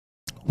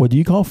What do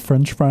you call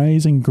French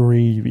fries and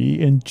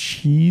gravy and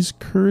cheese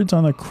curds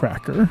on a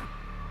cracker?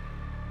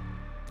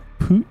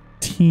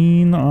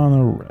 Poutine on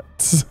a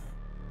Ritz.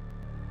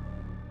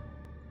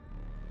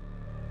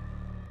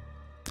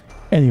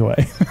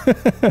 Anyway.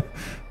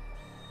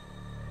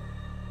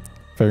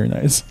 Very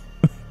nice.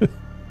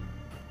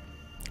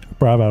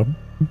 Bravo.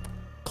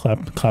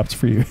 Claps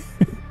for you.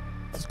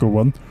 That's a good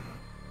one.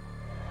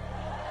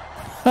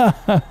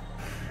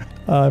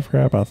 I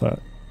forgot about that.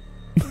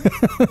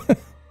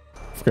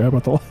 Forgot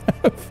about the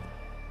laugh.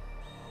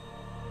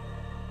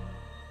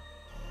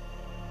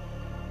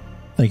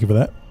 Thank you for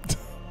that.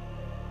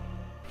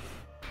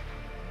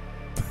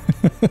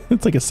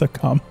 It's like a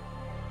sitcom.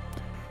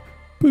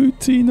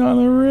 Poutine on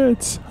a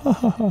Ritz. Ha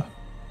ha ha.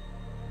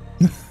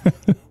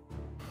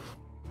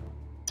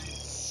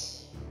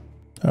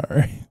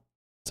 Alright.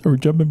 So we're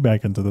jumping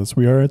back into this.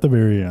 We are at the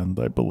very end,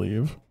 I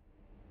believe.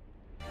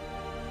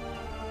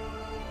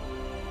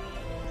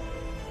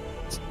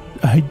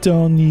 I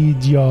don't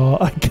need y'all.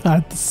 I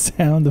got the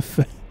sound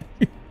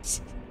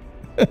effects.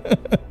 I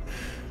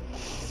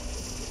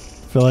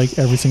feel like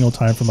every single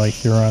time from like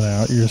here on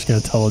out, you're just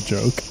going to tell a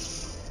joke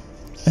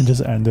and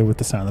just end it with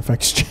the sound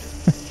effects.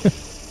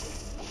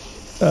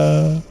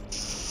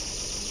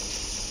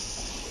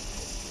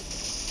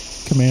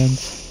 Command,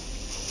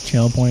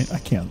 channel point. I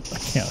can't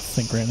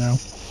think right now.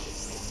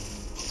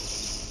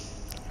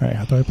 All right,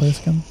 how do I play this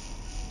again?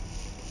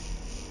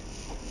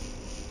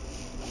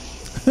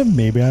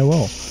 Maybe I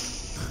will.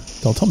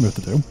 Don't tell me what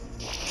to do.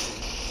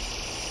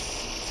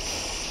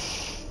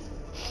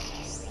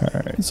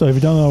 Alright, so if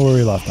you don't know where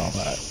we left off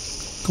at,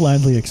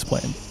 gladly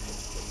explain.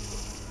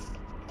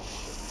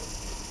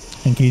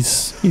 In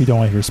case you don't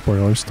want to hear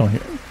spoilers, don't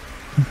hear.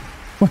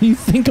 What do you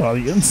think,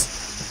 audience?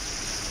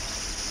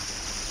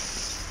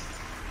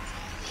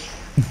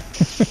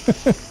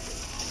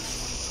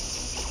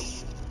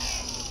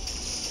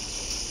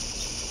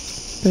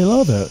 They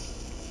love it.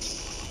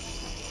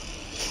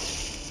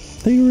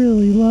 They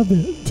really love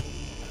it.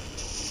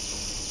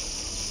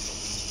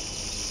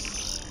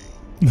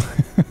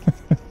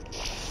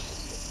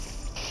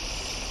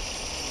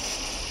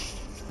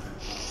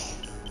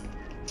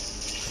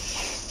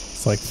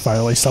 It's like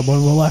finally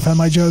someone will laugh at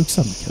my jokes.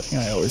 I'm kidding.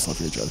 I always love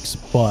your jokes.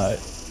 But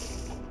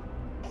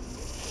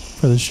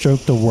for this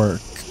joke to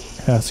work,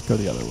 it has to go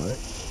the other way.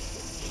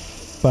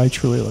 But I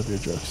truly love your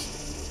jokes.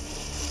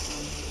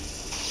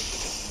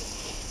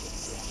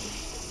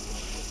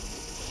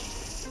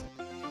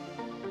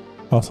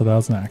 Also, that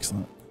was an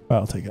accident, but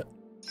I'll take it.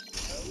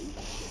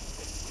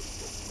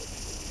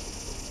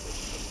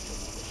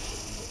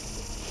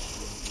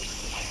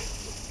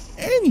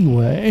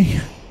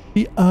 Anyway,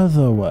 the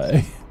other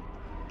way.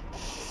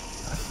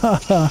 Ha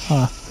ha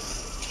ha.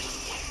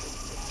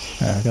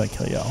 Alright, I gotta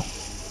kill y'all.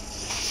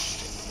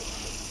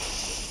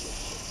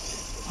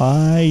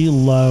 I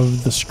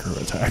love the screw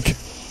attack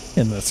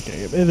in this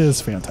game. It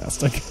is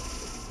fantastic.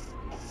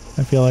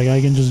 I feel like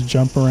I can just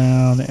jump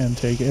around and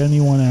take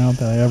anyone out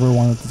that I ever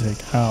wanted to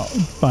take out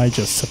by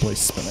just simply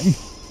spinning.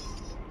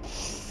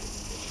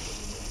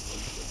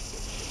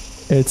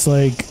 It's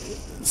like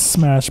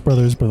Smash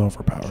Brothers but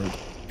overpowered,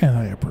 and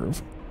I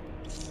approve.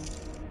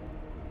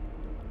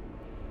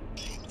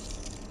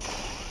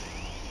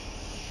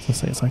 So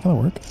say it's not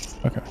gonna work?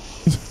 Okay.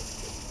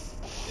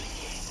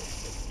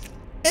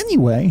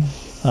 Anyway,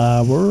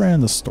 we're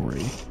in the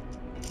story.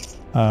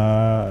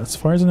 As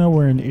far as I know,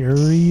 we're in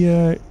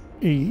area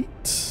 8.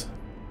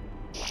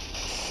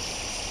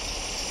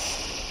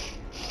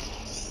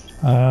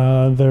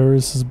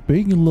 There's this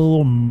big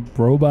little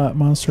robot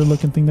monster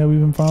looking thing that we've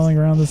been following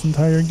around this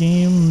entire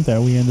game that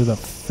we ended up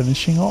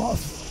finishing off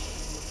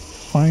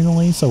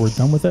finally, so we're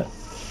done with it.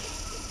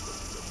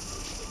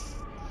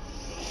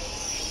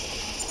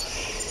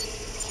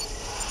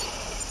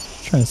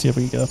 Trying to see if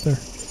we can get up there.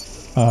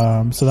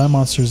 So that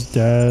monster's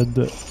dead.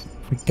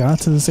 We got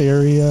to this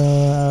area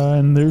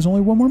and there's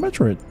only one more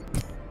Metroid.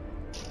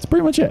 That's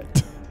pretty much it.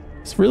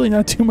 It's really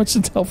not too much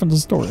to tell from the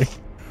story.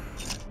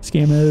 This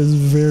game has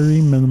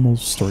very minimal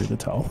story to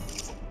tell,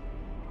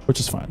 which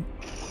is fine.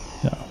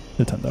 No,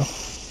 Nintendo.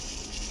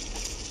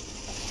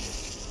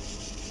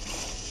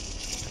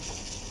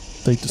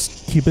 They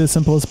just keep it as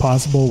simple as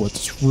possible with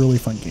just really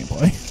fun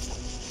gameplay.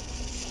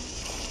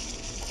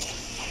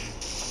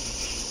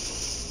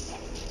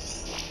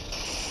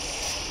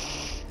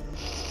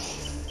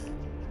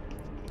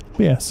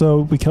 But yeah,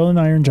 so we killed an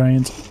Iron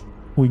Giant.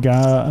 We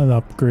got an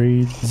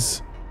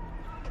upgrades.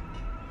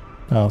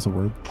 That was a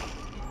word.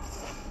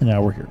 And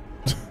now we're here.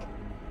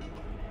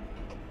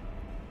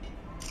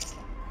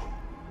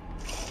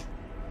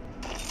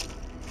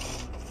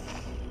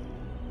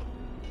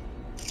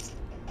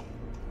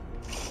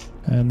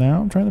 And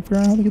now I'm trying to figure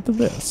out how to get to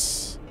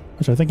this,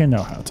 which I think I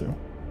know how to.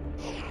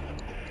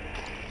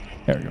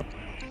 There we go.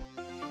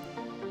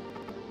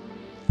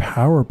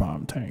 Power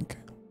bomb tank.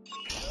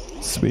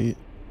 Sweet.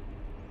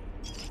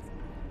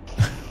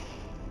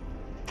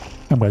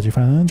 I'm glad you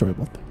found it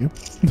enjoyable. Thank you.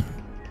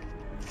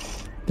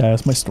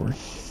 That's my story.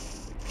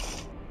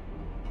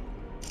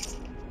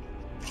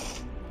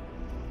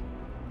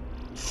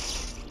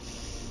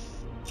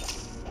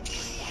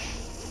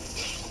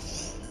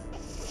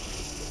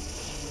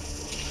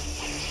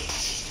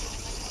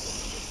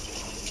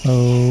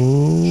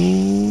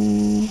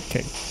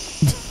 Okay.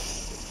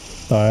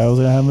 Thought I was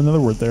gonna have another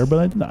word there, but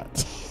I did not.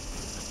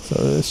 So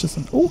it's just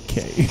an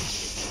okay.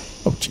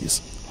 Oh,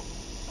 jeez.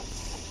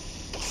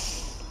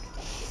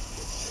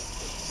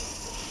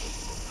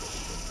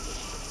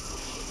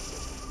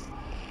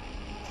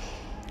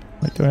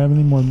 Wait, do I have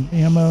any more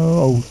ammo?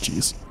 Oh,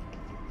 jeez.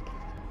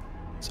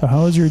 So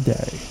how was your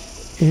day?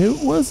 It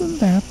wasn't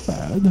that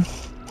bad.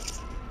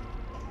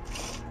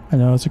 I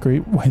know it's a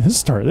great way to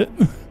start it.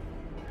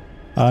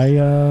 What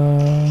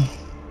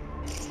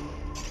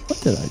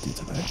did I do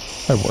today?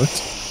 I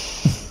worked.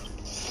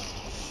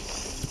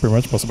 It's pretty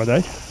much most of my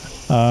day.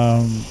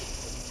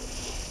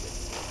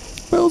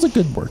 But it was a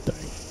good work day.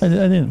 I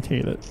didn't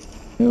hate it.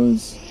 It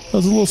was a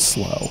little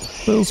slow,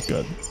 but it was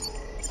good.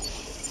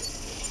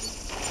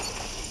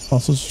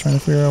 Also just trying to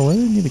figure out where I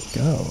need to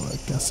go. I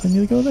guess I need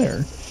to go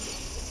there.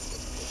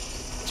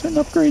 Is there an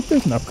upgrade?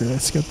 There's an upgrade I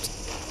skipped.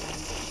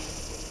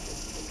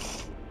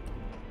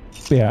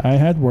 But yeah, I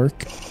had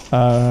work.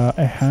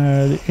 I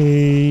had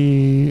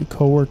a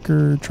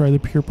coworker try to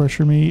peer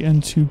pressure me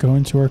into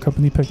going to our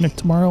company picnic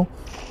tomorrow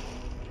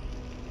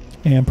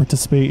and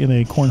participate in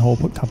a cornhole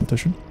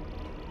competition.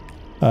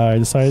 I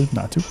decided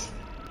not to.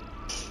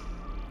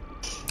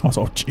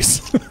 Also, oh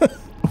jeez.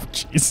 Oh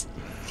jeez.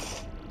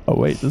 Oh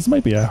wait, this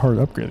might be a hard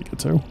upgrade to get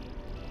to.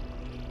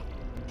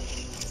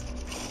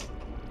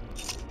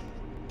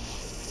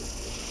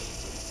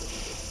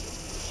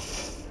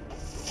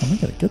 How am I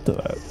gonna get to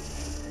that?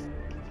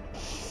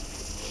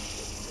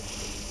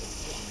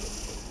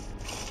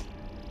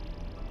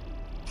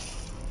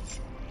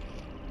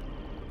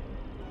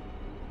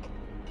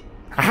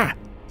 Aha!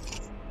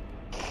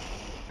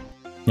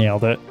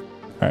 Nailed it.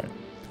 Alright.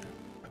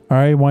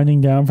 Alright,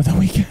 winding down for the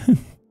weekend.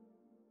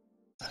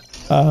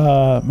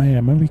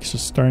 Man, my week's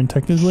just starting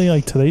technically.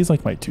 Like, today's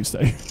like my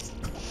Tuesday.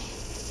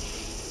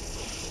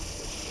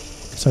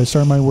 So I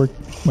start my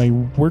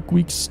work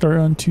weeks start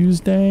on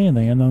Tuesday and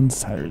they end on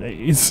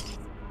Saturdays.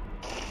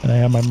 And I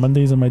have my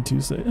Mondays and my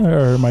Tuesday,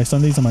 or my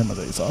Sundays and my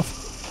Mondays off.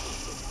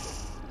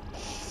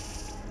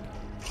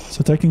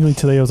 So technically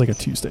today was like a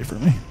Tuesday for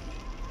me.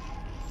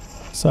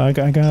 So I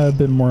got a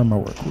bit more in my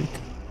work week.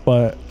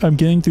 But I'm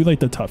getting through like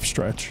the tough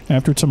stretch.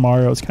 After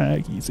tomorrow it's kind of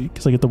like easy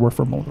because I get to work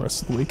from home the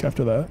rest of the week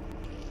after that.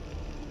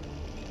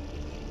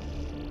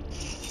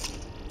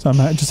 So I'm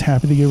just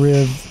happy to get rid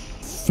of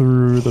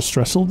through the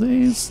stressful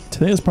days.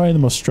 Today is probably the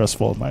most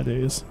stressful of my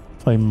days.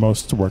 It's like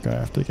most work I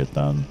have to get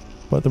done.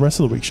 But the rest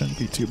of the week shouldn't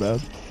be too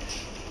bad.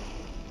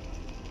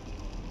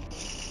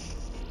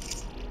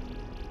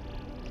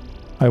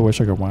 I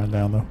wish I could wind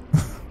down though.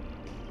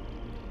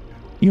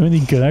 You any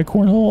good at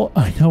cornhole?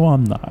 I know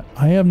I'm not.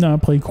 I have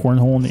not played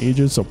cornhole in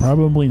ages, so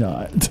probably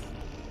not.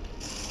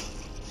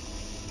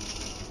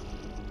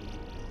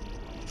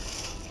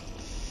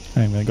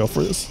 I'm gonna go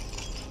for this.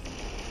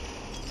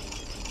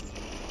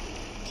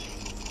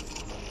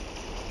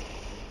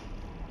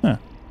 Huh.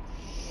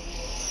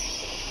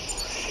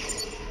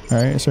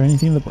 Alright, is there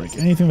anything to break?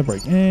 Anything to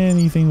break?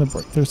 Anything to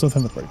break? There's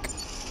nothing to break.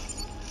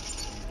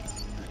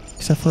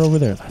 Except for over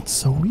there. That's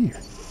so weird.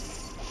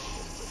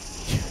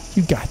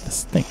 You got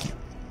this. Thank you.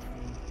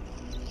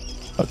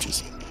 Oh,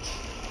 jeez.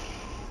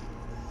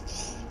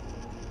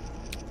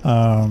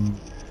 Oh.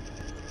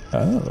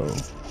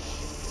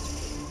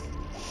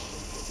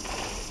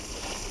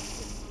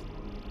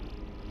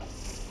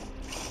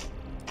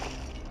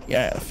 Yeah,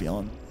 I had a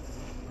feeling.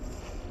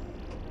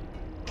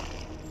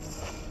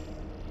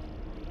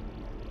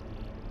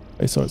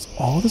 Okay, so is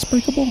all this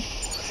breakable?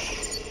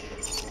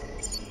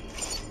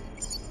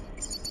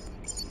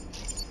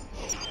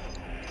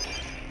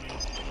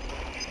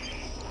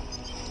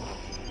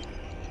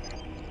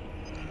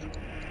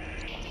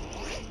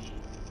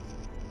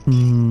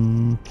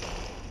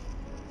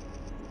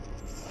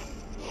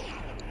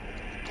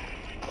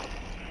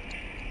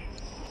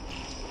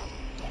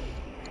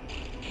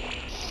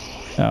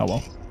 Oh,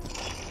 well.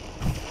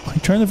 I'm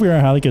trying to figure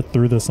out how to get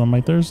through this. I'm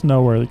like, there's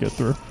nowhere to get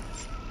through.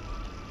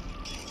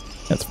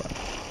 That's fine.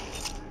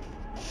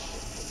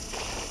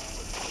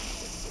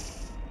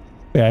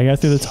 Yeah, I got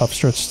through the tough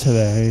stretch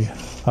today.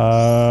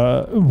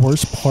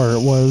 Worst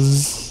part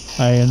was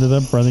I ended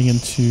up running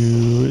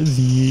into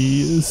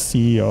the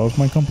CEO of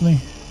my company.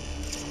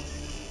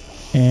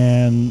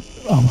 And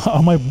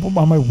on my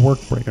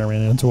work break, I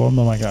ran into him.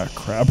 I'm like, oh,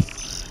 crap.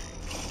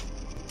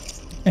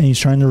 And he's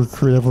trying to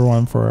recruit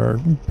everyone for our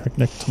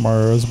picnic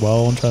tomorrow as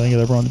well, and trying to get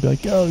everyone to be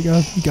like, "Yo, you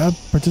gotta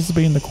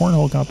participate in the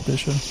cornhole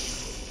competition."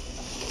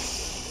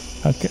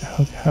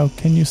 How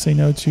can you say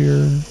no to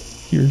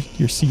your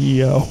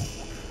CEO?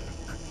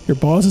 Your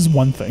boss is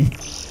one thing.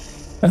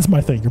 That's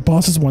my thing. Your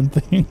boss is one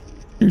thing.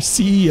 Your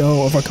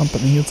CEO of a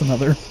company is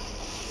another.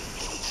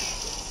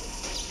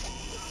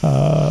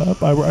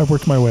 I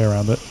worked my way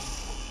around it.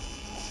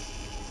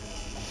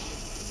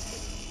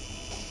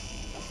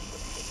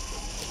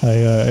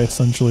 I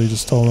essentially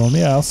just told him,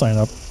 "Yeah, I'll sign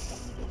up.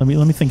 Let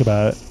me think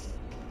about it."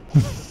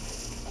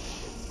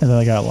 And then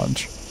I got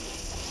lunch.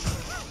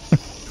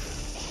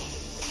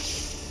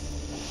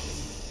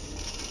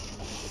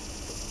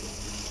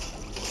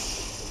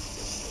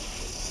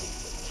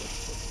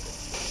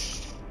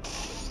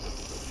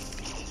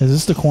 Is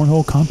this the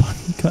cornhole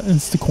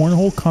It's the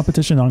cornhole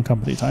competition on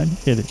company time?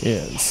 It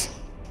is.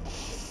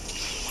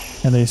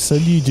 And they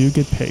said you do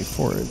get paid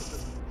for it.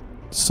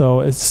 So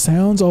it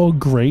sounds all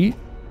great.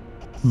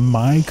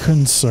 My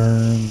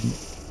concern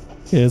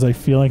is I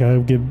feel like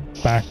I'll get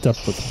backed up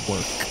with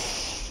work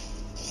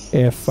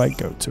if I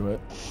go to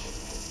it.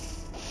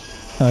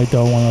 And I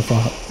don't want to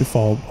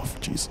fall. Oh,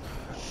 jeez.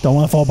 Don't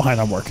want to fall behind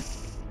on work.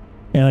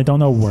 And I don't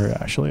know where it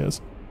actually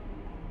is.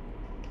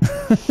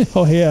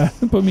 Oh yeah,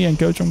 put me in,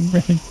 coach. I'm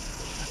ready.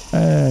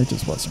 I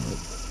just wasn't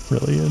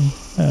really in.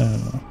 I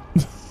don't know.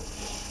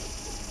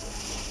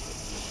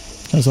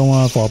 I just don't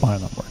want to fall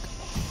behind on work.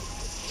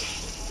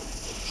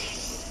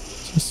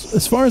 Just,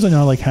 as far as I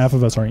know, like half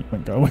of us aren't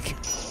even going.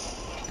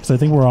 Because I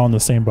think we're all in the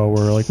same boat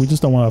where like we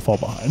just don't want to fall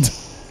behind.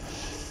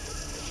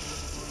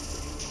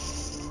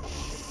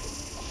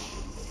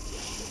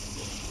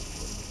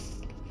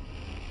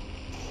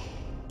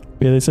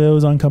 Yeah, they said it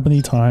was on company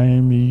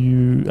time.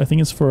 I think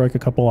it's for like a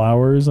couple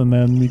hours, and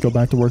then we go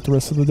back to work the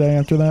rest of the day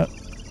after that.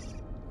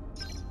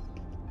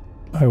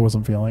 I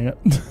wasn't feeling it.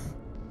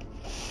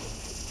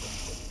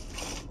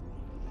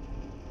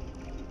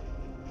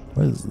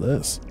 What is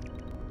this?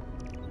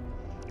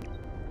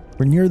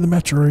 We're near the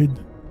Metroid.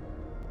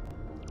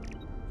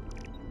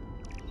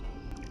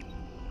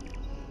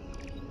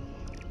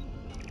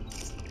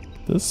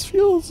 This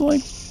feels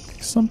like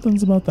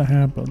something's about to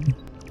happen.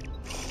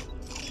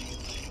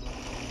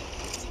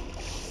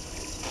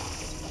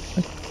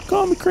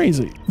 Call me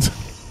crazy.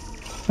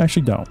 I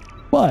actually don't.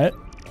 But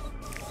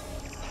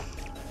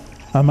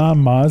I'm on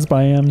Moz, but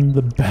I am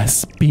the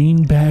best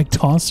beanbag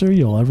tosser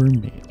you'll ever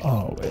meet.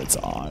 Oh, it's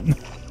on.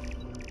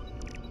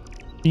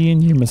 Me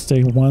and you must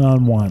stay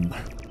one-on-one.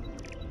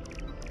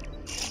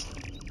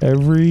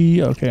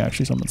 Okay,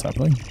 actually something's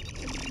happening.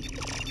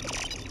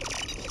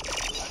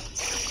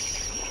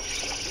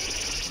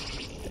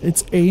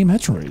 It's a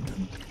Metroid.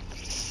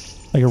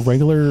 Like a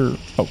regular,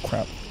 oh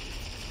crap.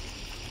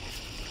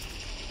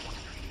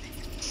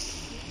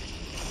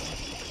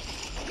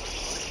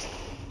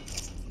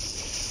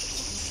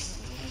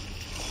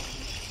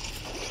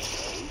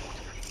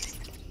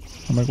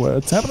 I'm like,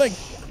 what's happening?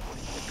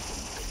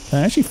 Can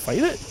I actually fight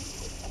it?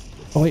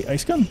 Oh wait,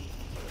 ice gun?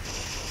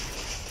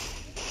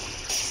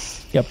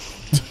 Yep.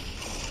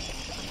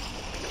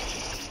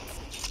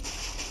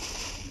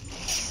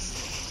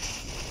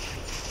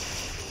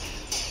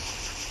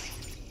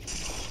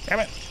 Damn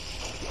it.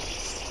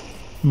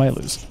 Might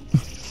lose.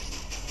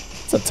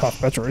 It's a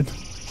tough Metroid.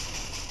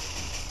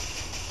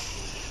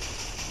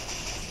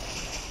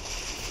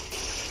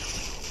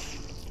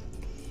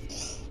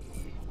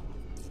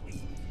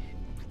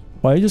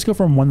 Why did you just go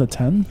from 1 to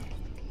 10?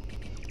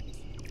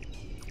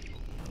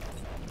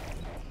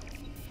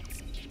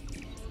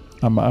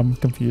 I'm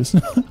confused.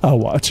 I'll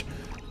watch.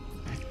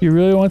 You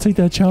really want to take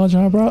that challenge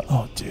on, bro?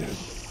 Oh, dude.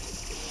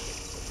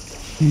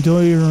 You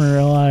don't even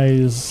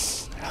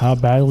realize how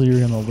badly you're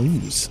going to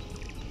lose.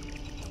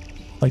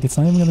 Like, it's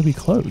not even going to be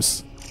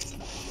close.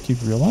 Do you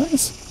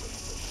realize?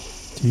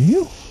 Do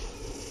you?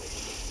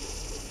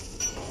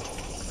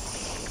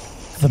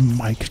 The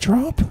mic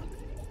drop?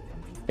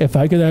 If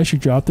I could actually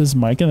drop this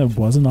mic and it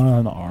wasn't on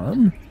an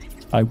arm,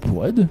 I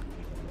would.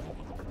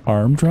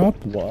 Arm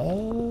drop?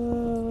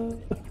 What?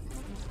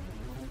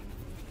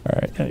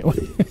 Alright, anyway.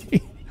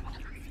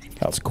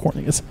 That was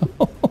corny as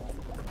hell.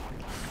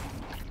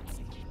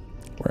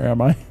 Where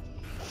am I?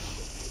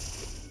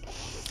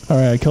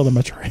 Alright, I killed a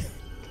Metroid.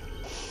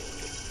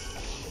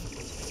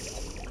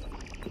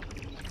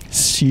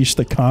 Sheesh,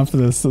 the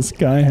confidence this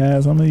guy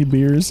has. How many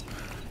beers?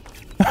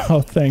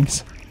 Oh,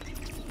 thanks.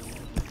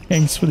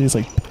 Thanks for these,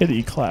 like,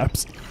 pity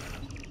claps.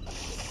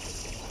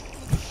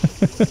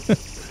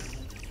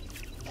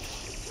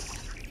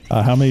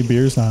 How many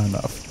beers? Not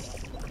enough.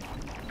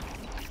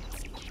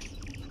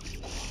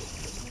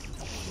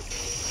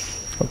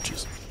 Oh,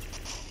 jeez.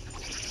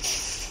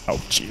 Oh,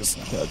 jeez.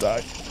 I'm gonna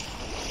die.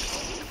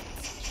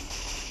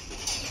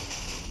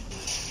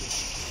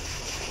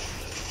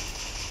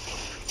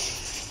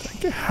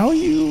 How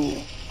you...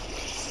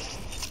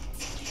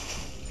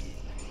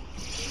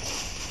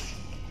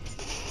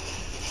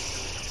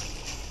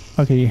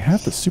 Okay, you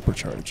have to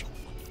supercharge.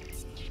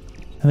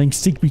 I think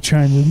Steak be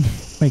trying to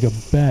make a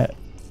bet.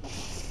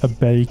 A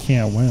bet he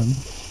can't win.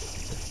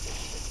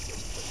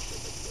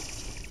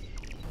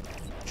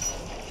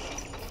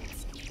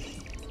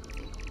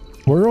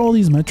 Where are all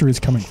these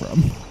Metroids coming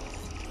from?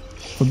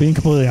 If I'm being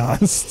completely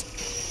honest.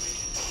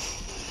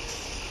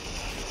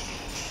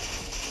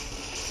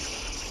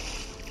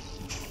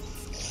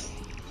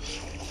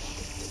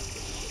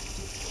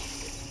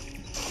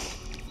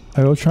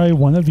 I will try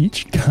one of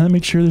each. Gotta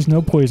make sure there's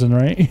no poison,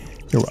 right?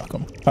 You're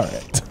welcome.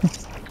 Alright.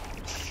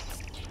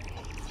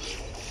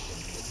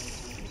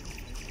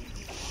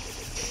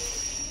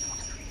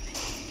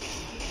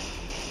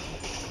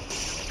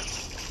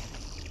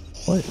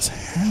 What is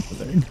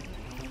happening?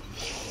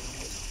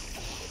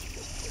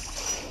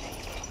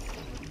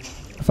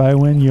 If I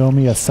win, you owe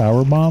me a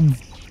sour bomb?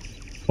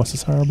 What's a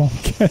sour bomb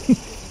again?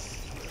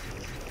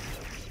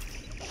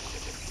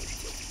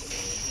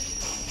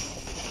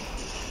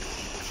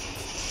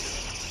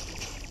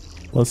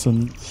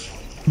 Listen,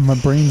 my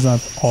brain's not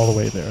all the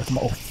way there.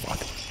 Oh, fuck.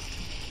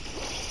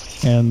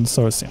 And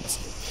so is Samus.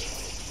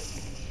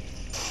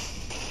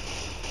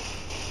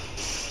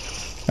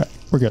 Alright,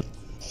 we're good.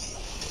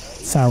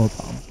 Sour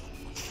bomb.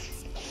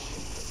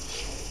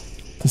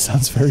 This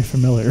sounds very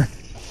familiar.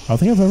 I don't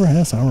think I've ever had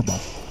a sour bomb.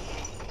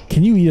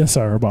 Can you eat a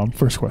sour bomb?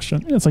 First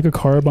question. It's like a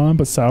car bomb,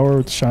 but sour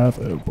with a shot of...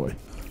 Oh, boy.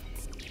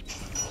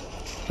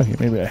 Okay,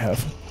 maybe I have.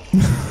 I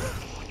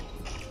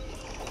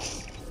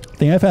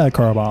think I've had a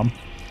car bomb.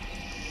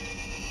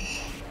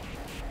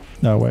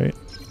 No, wait.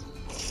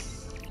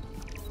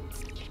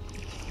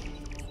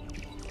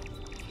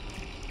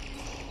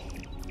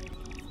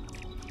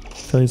 I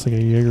feel like it's like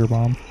a Jaeger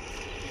bomb.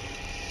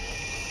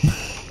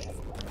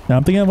 Now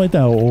I'm thinking of like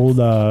that old,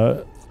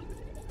 I'm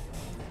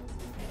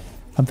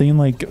thinking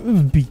like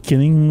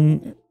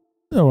beginning...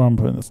 Oh, I'm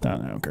putting this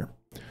down. I don't care.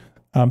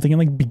 I'm thinking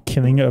like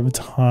beginning of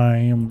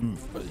time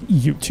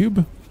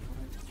YouTube.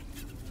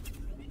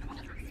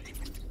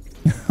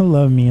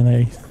 Love me and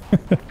I.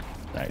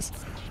 Nice.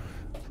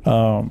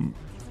 The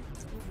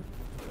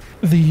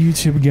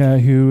YouTube guy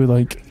who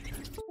like,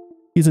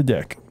 he's a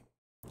dick.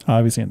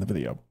 Obviously in the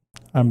video.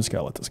 I'm just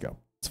gonna let this go.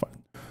 It's fine.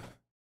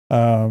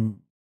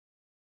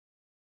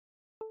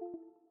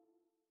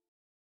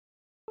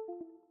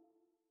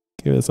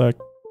 Give it a sec.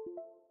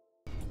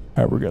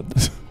 Alright, we're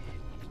good.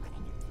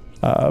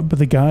 But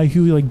the guy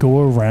who like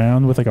go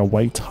around with like a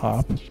white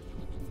top,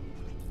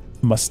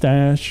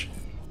 mustache,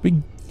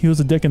 he was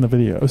a dick in the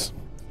videos.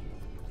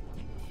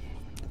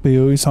 But he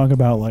always talk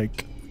about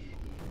like,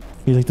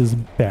 he's like this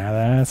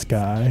badass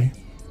guy.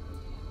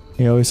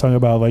 He always talk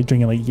about like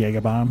drinking like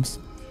Jaeger bombs.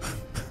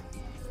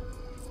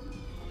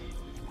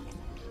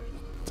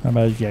 Talking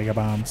about Jaeger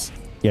bombs,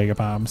 Jaeger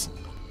bombs,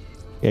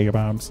 Jaeger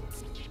bombs.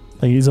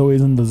 Like he's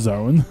always in the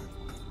zone.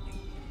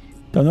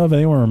 Don't know if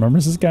anyone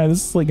remembers this guy.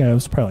 This is like guy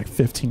was probably like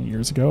 15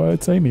 years ago, I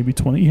would say, maybe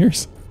 20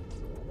 years.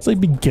 It's like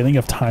beginning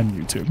of time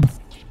YouTube.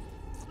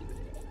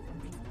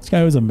 This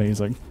guy was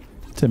amazing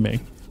to me.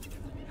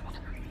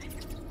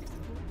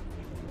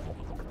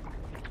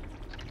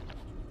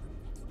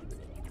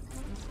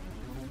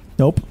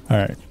 Nope. All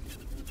right.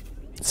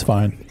 It's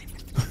fine.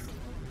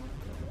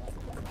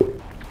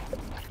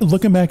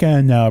 Looking back at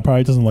it now, it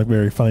probably doesn't look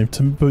very funny.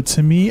 But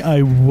to me,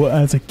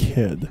 as a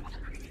kid,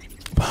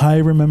 I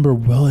remember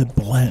Will It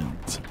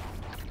Blend.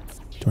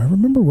 Do I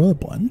remember Will It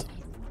Blend?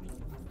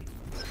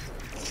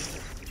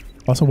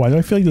 Also, why do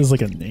I feel like there's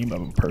like a name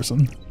of a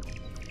person?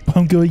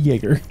 Bungo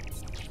Jaeger.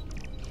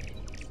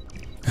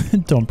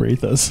 Don't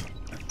breathe this.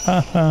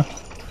 Haha.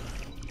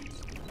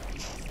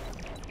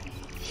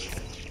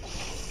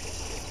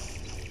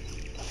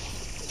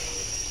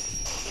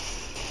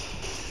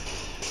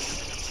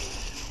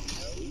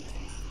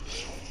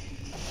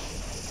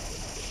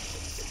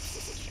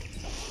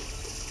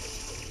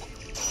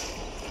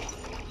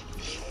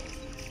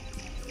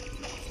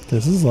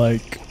 This is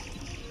like...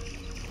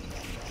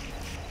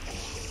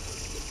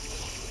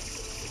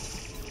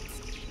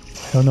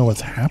 I don't know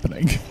what's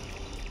happening.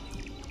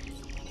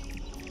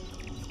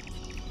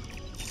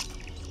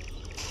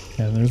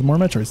 And there's more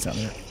Metroids down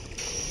there.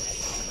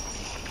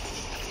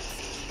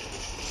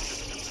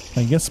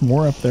 I guess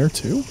more up there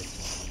too?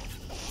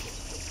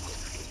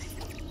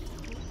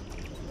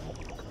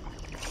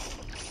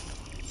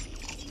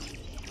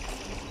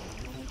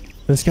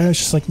 This guy's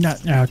just like,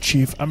 not now,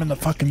 Chief. I'm in the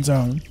fucking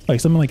zone.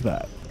 Like something like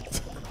that.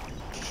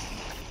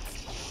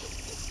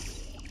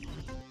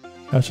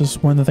 That's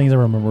just one of the things I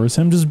remember is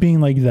him just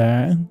being like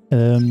that and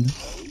then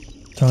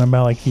talking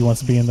about like he wants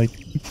to be in like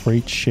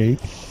great shape.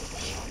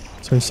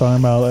 So he's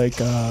talking about like,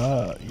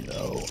 you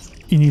know,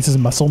 he needs his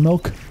muscle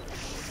milk.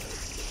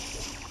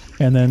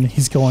 And then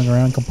he's going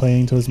around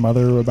complaining to his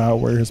mother about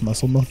where his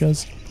muscle milk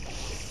is.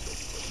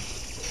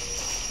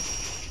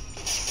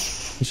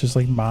 It's just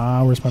like,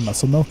 Ma, where's my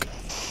muscle milk?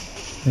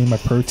 I need my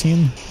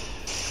protein.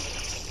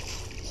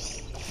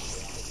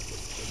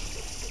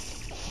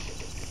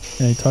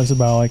 And he talks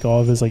about like all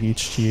of his like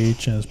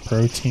HGH and his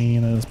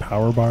protein and his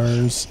power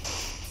bars.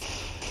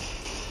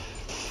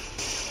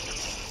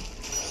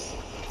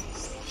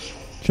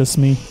 Just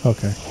me?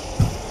 Okay.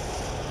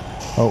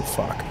 Oh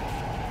fuck.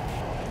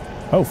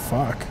 Oh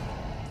fuck.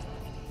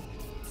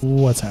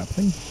 What's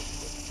happening?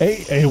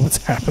 Hey, what's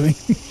happening?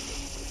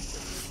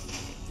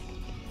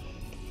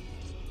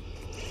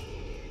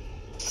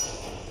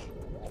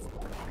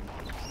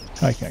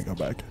 I can't go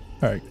back.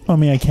 Alright. I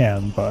mean I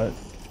can, but...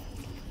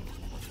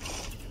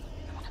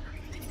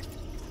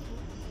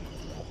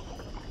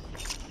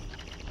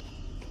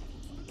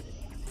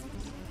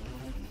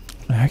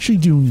 I actually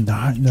do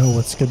not know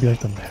what's gonna be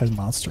like the head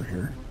monster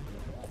here.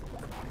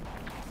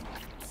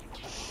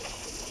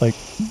 Like,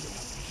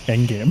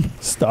 endgame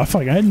stuff.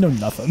 Like, I know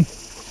nothing.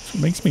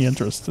 It makes me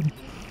interested.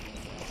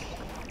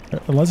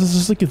 Unless it's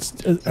just like,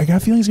 I got a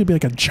feeling it's gonna be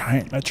like a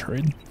giant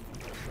Metroid.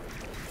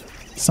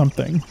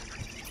 Something.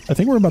 I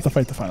think we're about to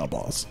fight the final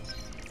boss.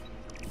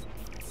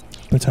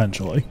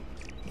 Potentially.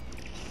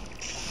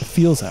 It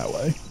feels that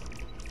way.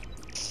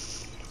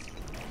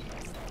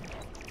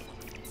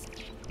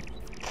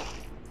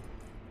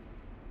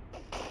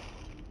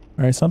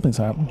 Alright, something's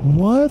happened.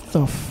 What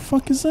the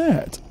fuck is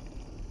that?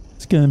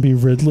 It's gonna be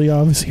Ridley,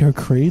 obviously, or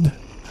Creed.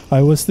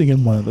 I was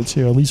thinking one of the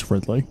two, at least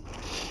Ridley.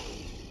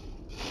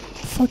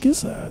 The fuck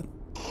is that?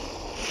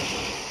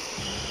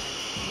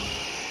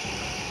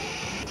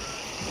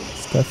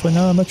 It's definitely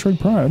not a Metroid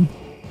Prime.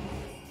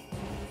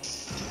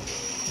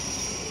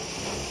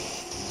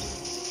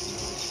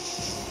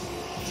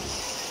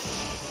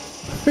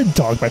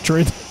 Dog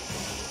Metroid.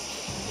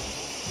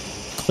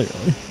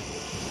 Clearly.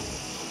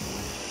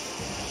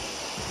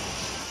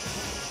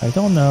 I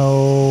don't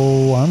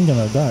know. I'm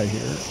gonna die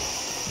here.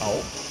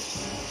 Oh.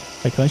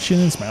 Hey, can I shoot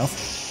in his mouth?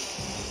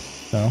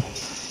 No.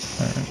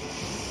 Alright.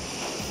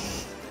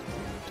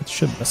 Did you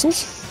shoot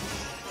missiles?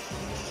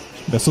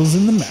 Missiles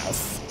in the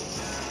mouth.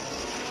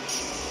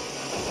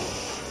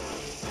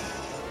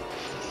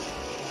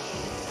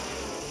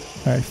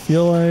 I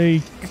feel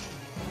like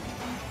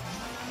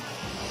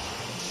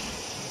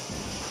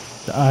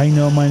I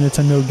know my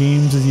Nintendo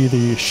games is either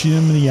you shoot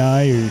them in the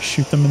eye or you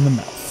shoot them in the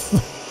mouth.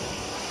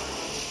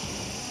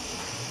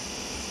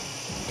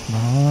 Come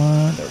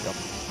on, there we go.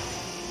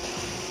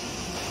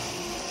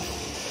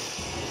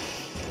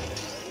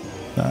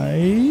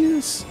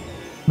 Nice.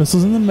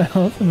 Missiles in the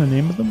mouth in the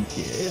name of them.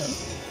 Yeah.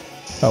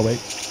 Oh wait.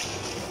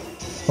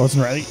 I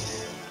wasn't ready.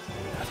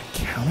 Got a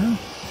counter?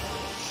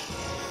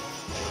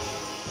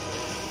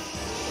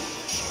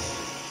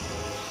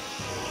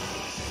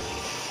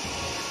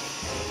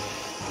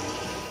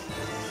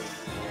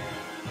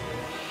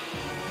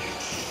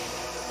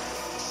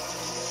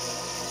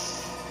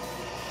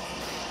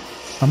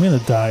 I'm gonna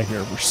die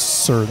here for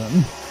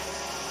certain.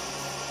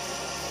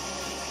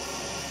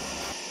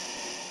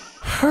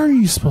 How are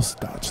you supposed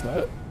to dodge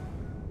that?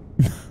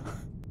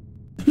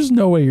 There's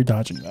no way you're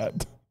dodging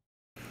that.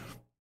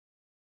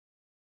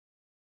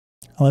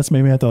 Unless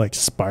maybe I have to like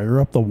spider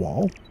up the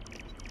wall.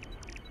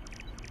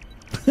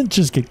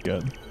 Just get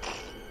good.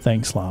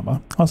 Thanks,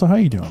 Llama. Also, how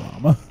you doing,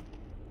 Llama?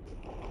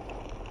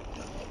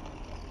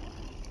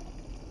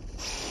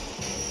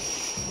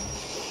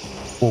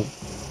 Whoa.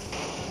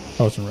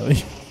 I wasn't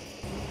really.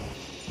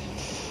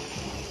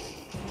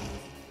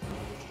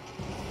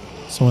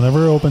 So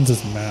whenever it opens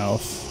its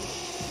mouth.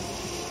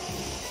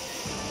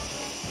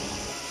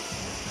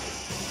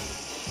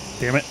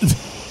 Damn it.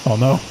 Oh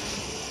no.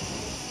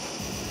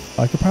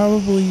 I could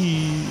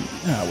probably...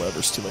 Ah, whatever,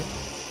 it's too late.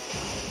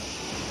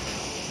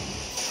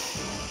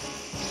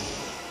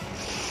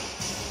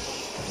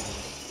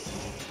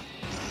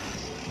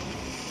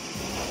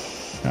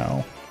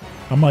 Ow.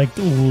 I'm like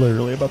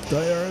literally about to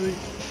die already.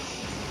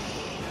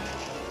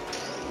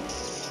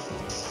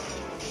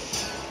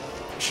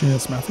 Shooting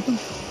its mouth again?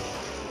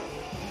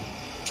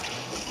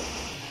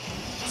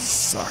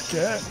 Suck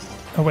it.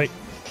 Oh, wait.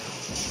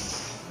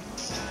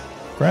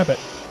 Grab it.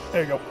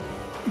 There you go.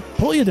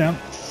 Pull you down.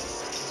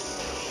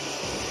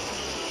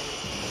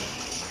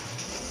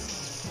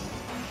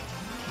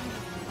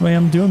 I mean,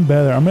 I'm doing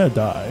better. I'm gonna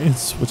die,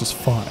 which is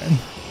fine.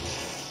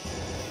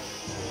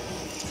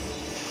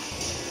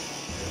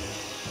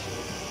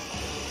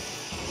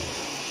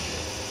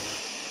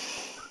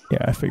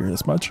 Yeah, I figured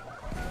as much.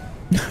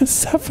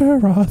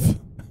 Sephiroth.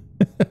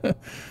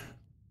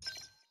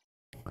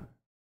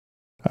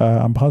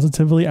 I'm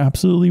positively,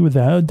 absolutely,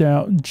 without a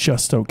doubt,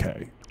 just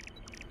okay.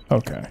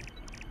 Okay.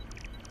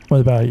 What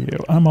about you?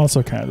 I'm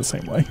also kind of the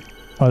same way.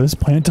 Oh, this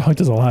plant dog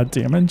does a lot of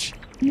damage.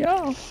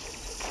 Yeah.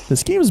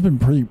 This game has been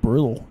pretty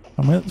brutal.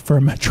 For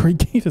a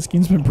Metroid game, this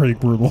game's been pretty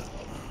brutal.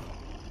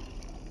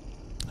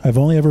 I've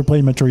only ever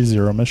played Metroid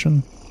Zero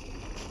Mission.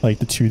 Like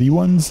the 2D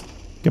ones.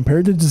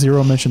 Compared to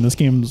Zero Mission, this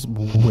game's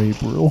way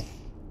brutal.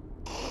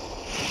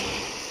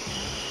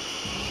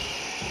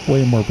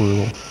 Way more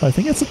brutal. I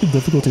think it's like the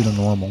difficulty than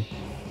normal.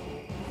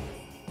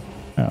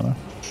 I don't know.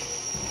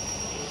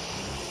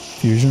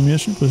 Fusion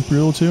Mission was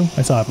brutal too.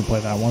 I still haven't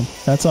played that one.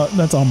 That's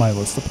on my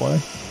list to play.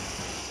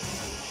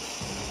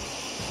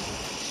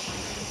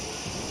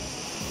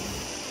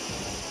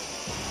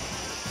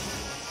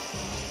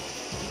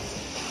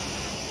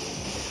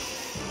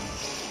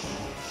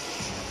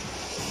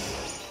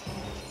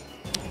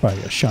 Probably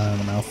get a shot in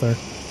the mouth there.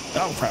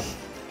 Oh crap.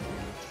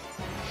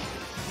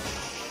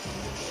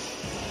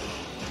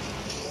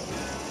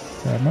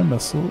 Grab my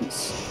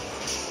missiles.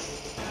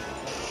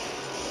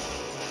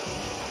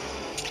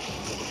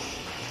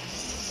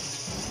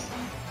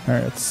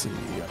 Alright, let's see.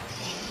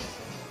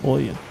 Pull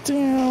you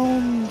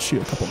down.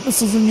 Shoot a couple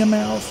missiles in your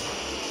mouth.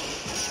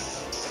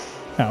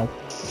 Ow.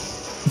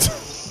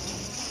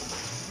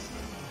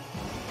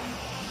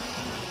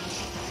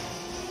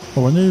 I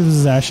wonder if this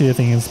is actually a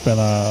thing that's been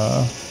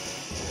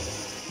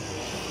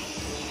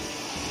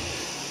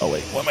Oh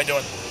wait, what am I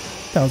doing?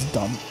 That was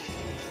dumb.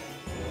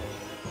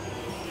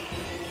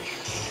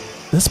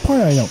 This part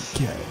I don't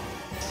get.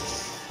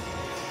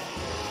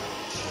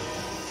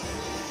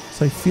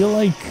 So I feel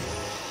like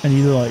I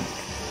need to like...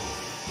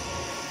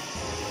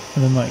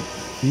 And then like,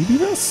 maybe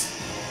this?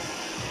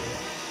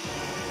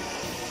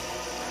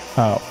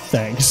 Oh,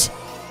 thanks.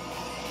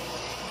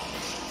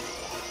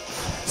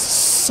 It's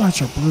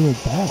such a brutal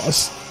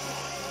boss.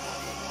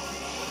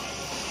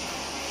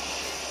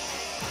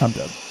 I'm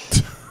dead.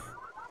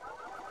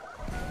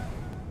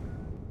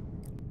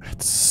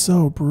 It's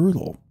so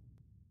brutal.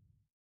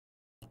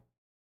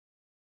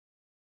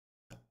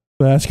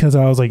 But that's because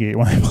I was like 8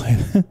 when I played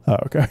it. Oh,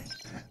 okay.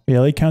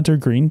 Melee counter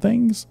green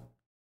things?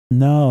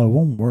 No, it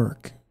won't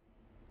work.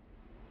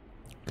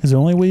 Because the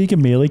only way you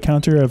can melee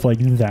counter if like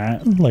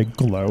that, like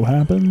glow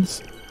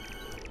happens,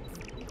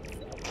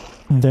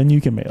 then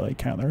you can melee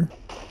counter.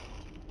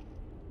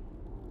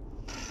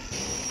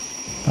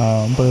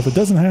 But if it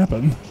doesn't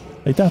happen,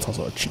 like that's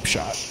also a cheap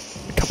shot.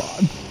 Like, come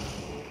on.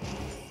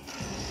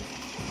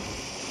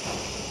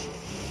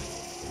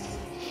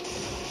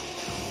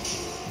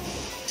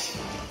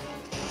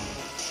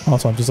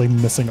 Also, I'm just like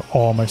missing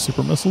all my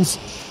super missiles.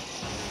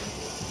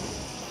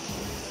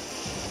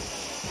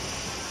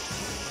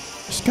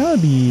 There's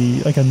gotta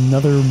be like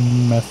another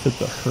method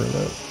to hurt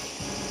it.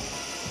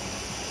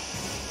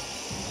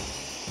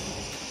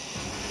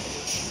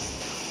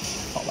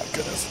 Oh my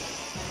goodness.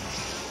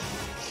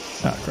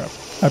 Ah, crap.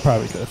 I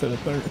probably could have hit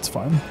it there. It's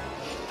fine.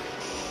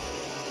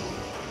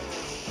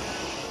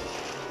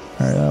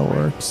 Alright, that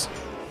works.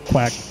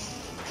 Quack.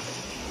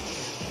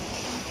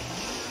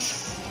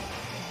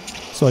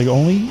 So like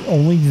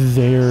only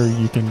there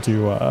you can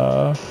do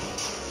ah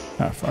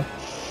fuck.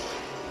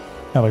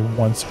 I have like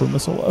one super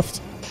missile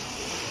left.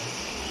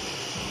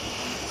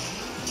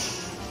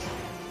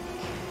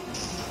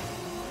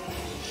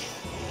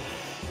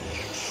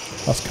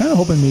 I was kind of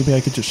hoping maybe I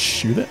could just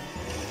shoot it.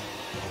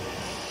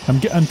 I'm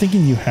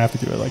thinking you have to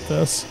do it like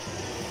this.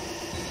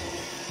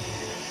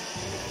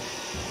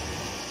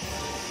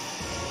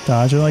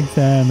 Dodge it like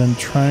that, and then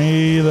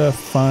try to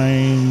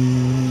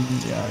find...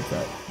 Yeah, like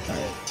that.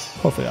 Alright.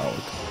 Hopefully that'll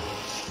work.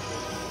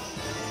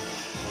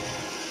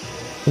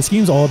 This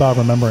game's all about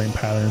remembering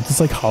patterns.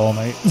 It's like Hollow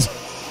Knight.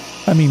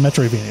 I mean,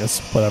 Metroid,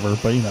 whatever,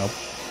 but you know.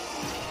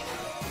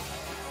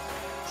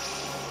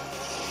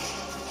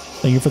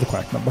 Thank you for the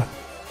quack number.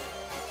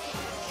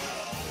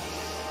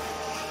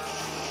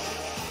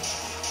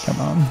 Come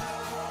on.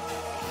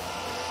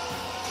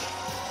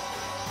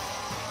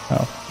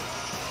 Oh.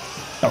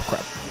 Oh,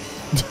 crap.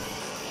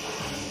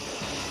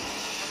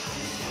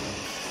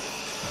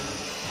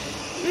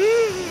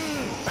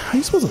 How are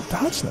you supposed to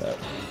dodge that?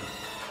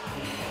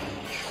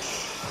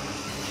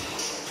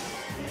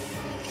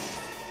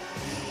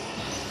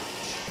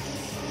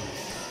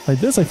 Like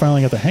this, I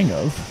finally got the hang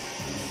of.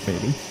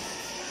 Maybe.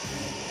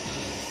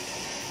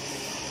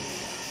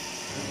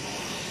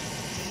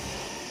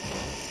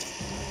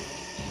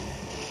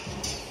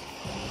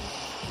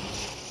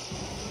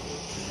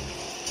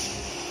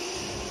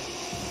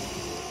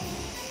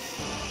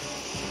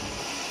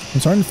 I'm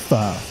starting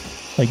to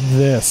like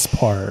this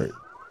part.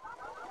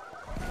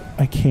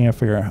 I can't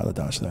figure out how to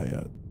dodge that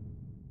yet.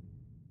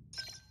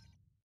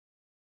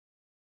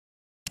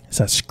 It's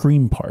that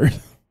scream part.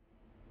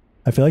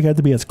 I feel like I have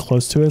to be as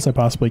close to it as I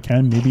possibly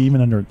can, maybe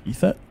even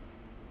underneath it.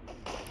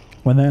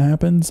 When that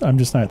happens, I'm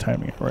just not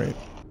timing it right.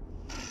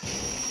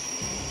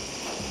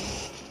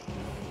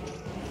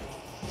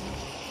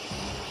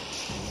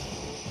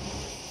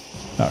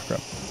 Oh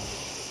crap.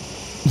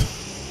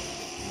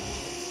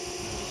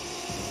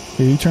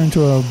 Did you turn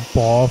into a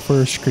ball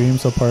for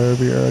screams a part of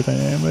your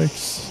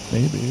aerodynamics?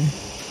 Maybe.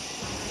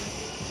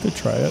 Could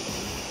try it.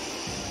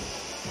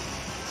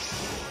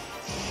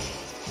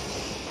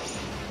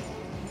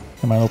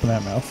 I might open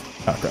that mouth.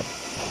 Oh crap.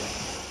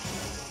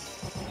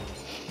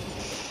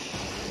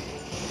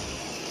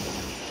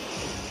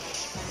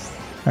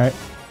 Alright.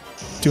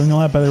 Doing a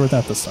lot better with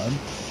that this time.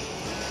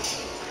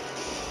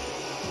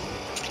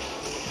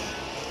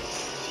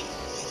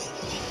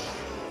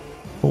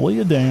 Pull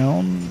you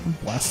down,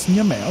 blast in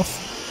your mouth.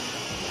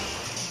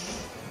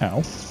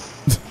 Ow.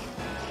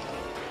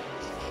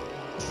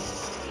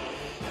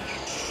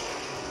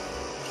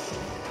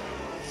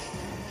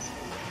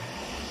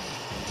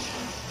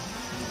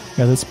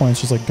 Yeah, at this point,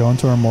 it's just like go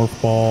into our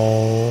morph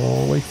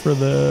ball, wait for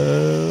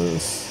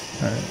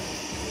this. Alright.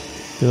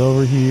 Get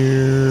over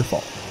here,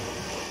 fall.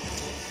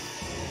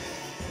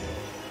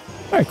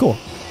 Alright, cool.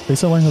 They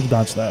still learned how to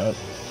dodge that.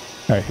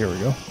 Alright, here we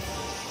go.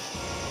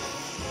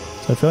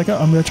 So I feel like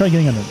I'm going to try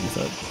getting underneath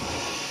it.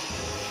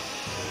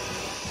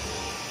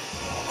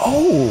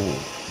 Oh!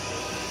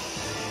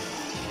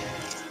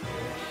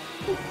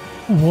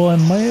 Well,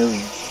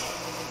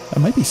 that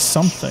might be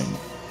something.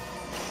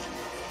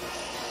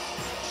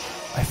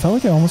 I felt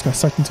like I almost got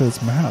sucked into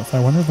its mouth. I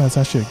wonder if that's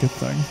actually a good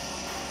thing.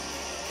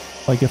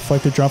 Like if I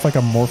could drop like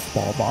a morph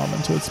ball bomb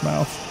into its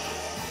mouth.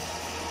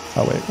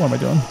 Oh wait, what am I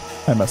doing?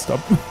 I messed up.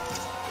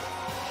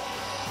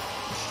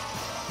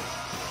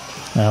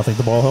 I don't think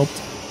the ball helped.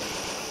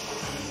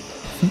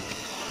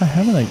 I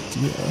have an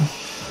idea.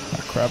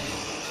 Ah, crap.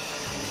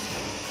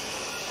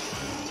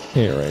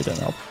 Yeah, right, didn't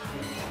help.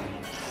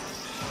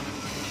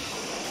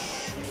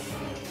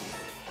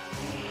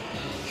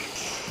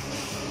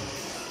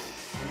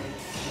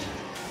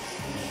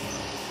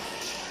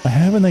 I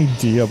have an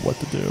idea of what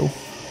to do.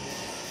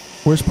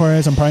 Worst part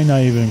is I'm probably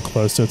not even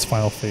close to its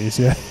final phase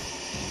yet.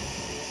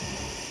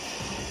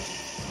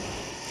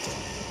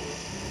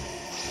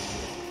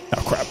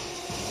 Oh crap.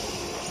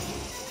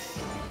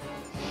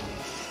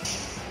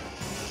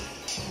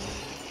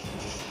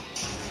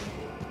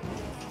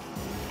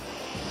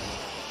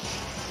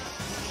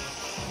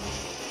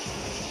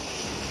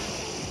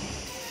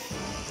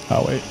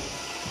 Oh, wait.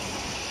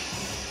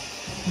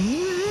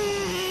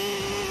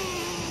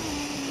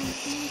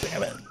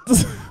 Damn it.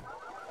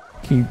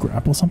 Can you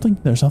grapple something?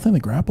 There's nothing to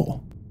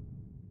grapple.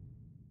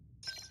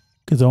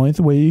 Because the only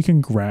way you can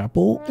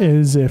grapple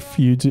is if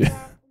you do...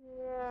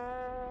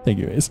 Thank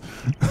you, Ace.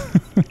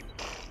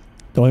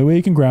 The only way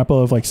you can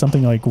grapple is like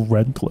something like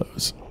red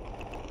glows.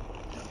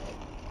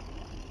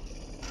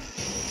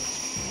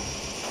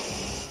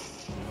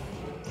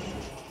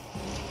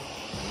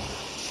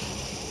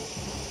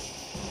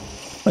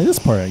 Like this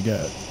part I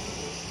get.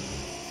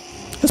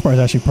 This part is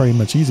actually pretty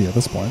much easy at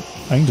this point.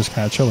 I can just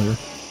kind of chill here.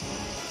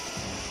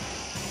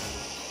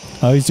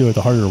 I always do it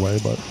the harder way,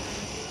 but...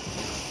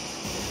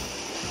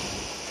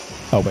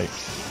 Oh, wait.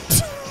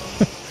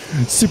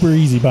 Super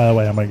easy, by the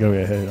way. I'm gonna go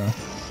get hit.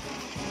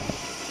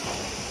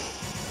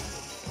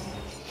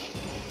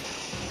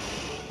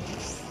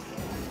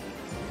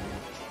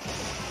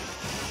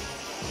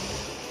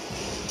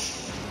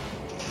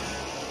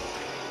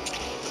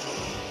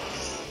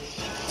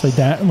 It's like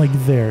that and like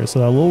there. So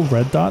that little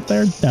red dot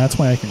there, that's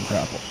why I can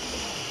grapple.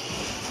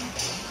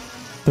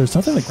 There's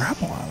nothing to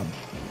grapple on them.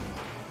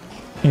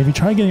 And if you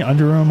try getting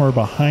under them or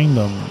behind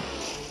them,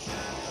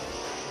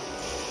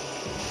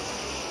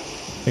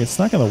 it's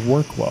not going to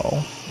work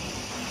well.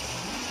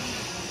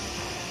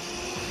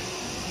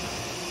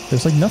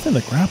 There's like nothing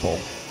to grapple.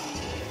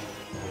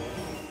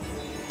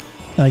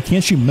 And I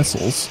can't shoot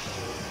missiles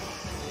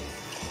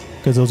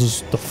because they'll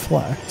just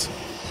deflect.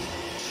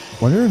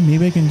 Wonder if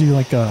maybe I can do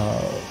like a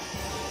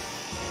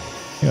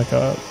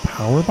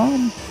power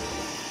bomb?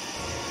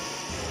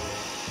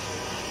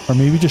 Or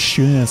maybe just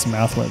shooting its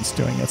mouth when it's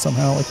doing it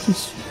somehow. Like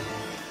just...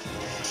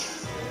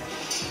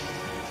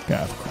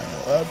 God, for crying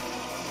out loud.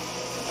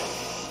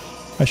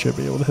 I should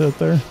be able to hit it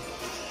there.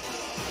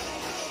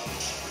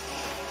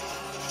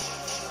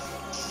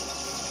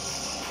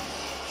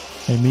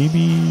 Hey,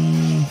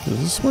 maybe... Does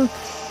this work?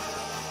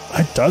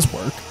 It does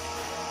work.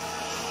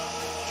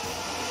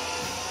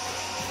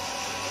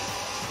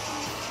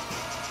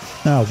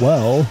 Ah,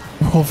 well.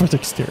 Roll for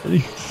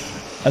dexterity.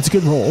 That's a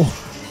good roll.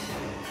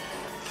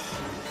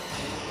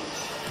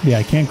 Yeah,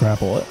 I can't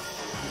grapple it.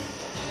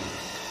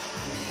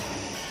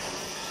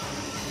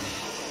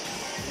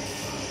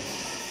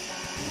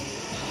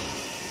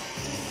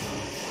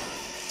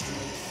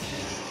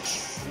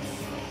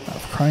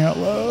 Crying out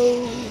loud.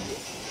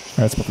 Alright,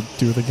 let's about to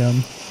do it again.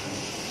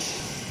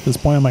 At this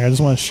point, I'm like, I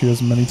just want to shoot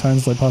as many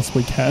times as I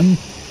possibly can.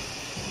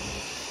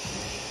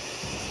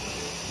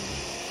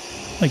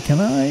 Like, can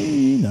I?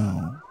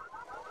 No.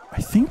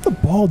 I think the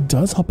ball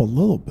does help a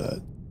little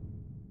bit.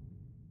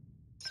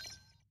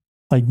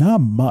 Like,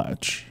 not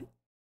much.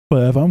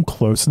 But if I'm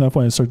close enough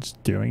when it starts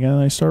doing it and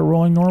I start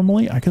rolling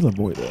normally, I could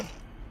avoid it.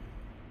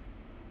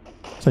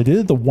 So I did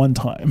it the one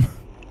time.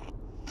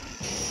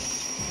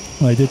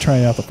 And I did try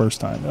it out the first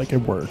time. Like,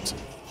 it worked.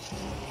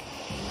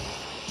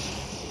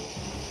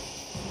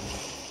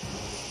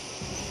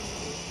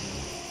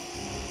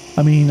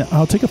 I mean,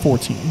 I'll take a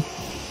 14.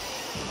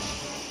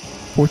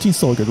 14's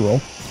still a good roll.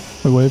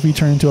 But what if you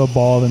turn into a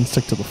ball and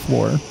stick to the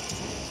floor?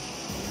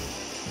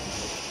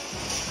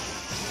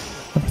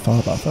 Never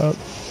thought about that.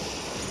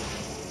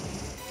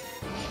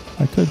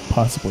 I could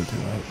possibly do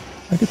it.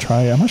 I could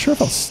try it. I'm not sure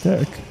if I'll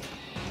stick.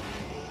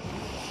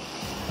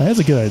 That's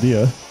a good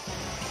idea.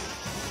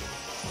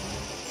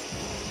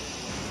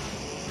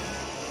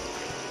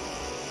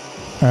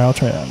 Alright, I'll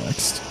try that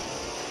next.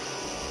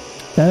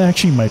 That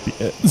actually might be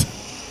it.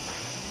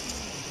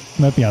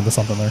 Might be onto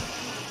something there.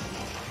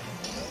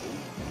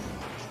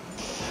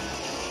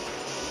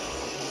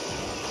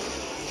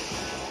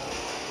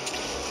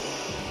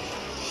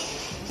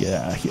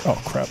 Yeah.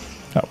 Oh, crap.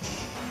 Oh.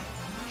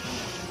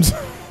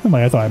 I'm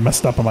like, I thought I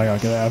messed up. I'm like, I'll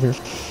get out of here.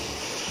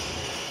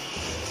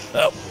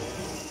 Oh.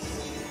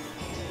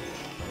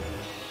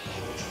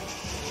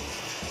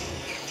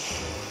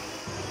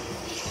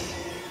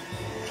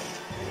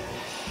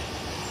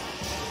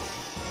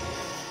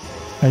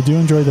 I do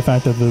enjoy the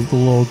fact that the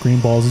little green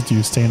balls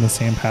do stay in the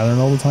same pattern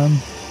all the time.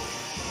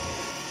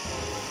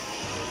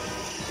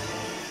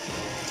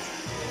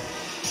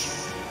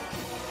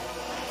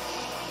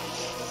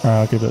 Alright,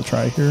 I'll give it a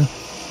try here.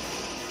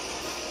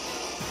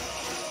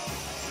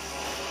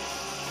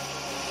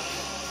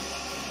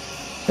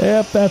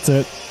 Yep, that's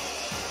it.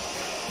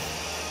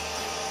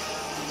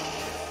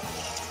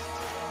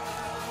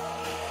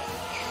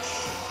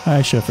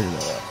 I should have figured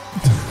that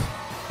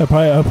out. I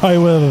probably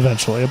would have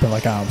eventually. I've been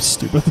like, I'm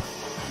stupid.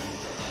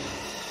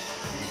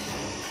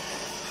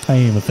 I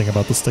didn't even think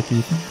about the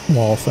sticky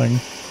wall thing.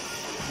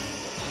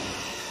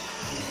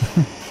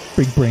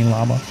 Big brain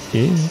llama.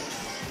 Yeah.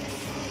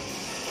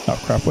 Oh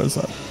crap, what is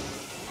that?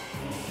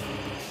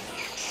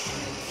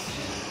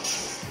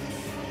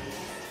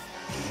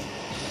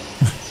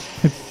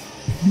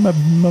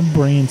 my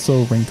brain's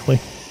so wrinkly.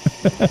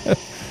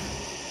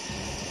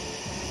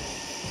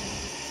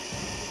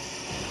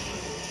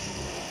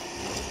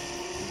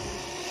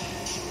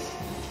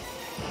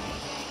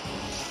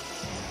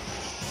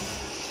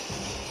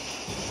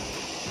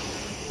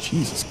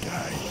 Jesus,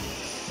 guy.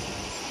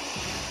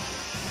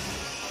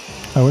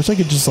 I wish I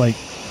could just like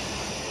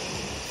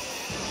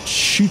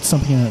shoot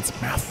something in its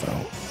mouth, though.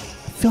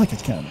 I feel like I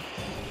can.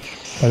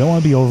 But I don't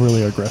want to be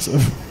overly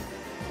aggressive.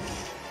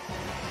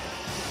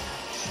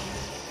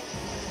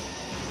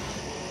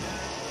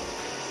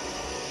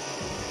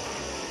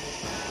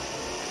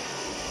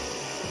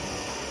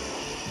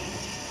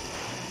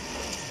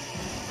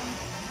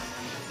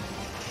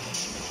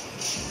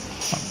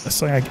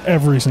 It's like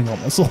every single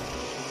missile.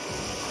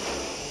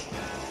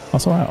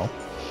 Also, how?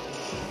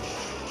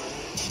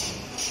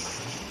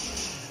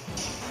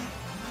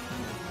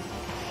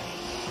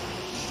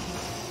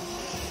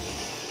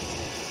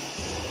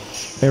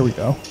 There we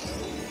go.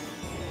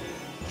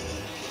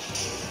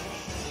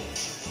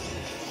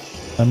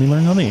 Let me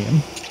learn how to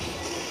aim.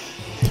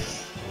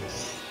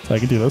 So I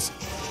can do this.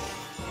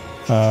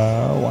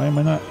 Why am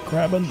I not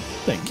grabbing?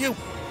 Thank you.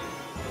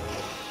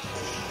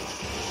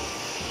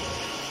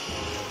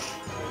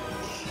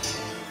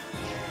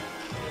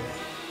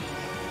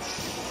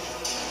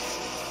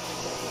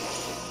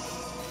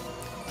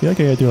 I feel like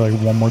I gotta do it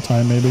like one more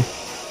time, maybe.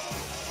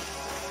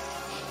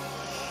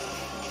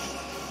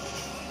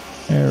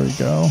 There we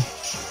go.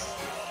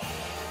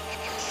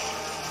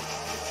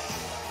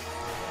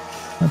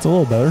 That's a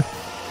little better.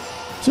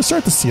 Just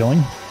start the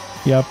ceiling.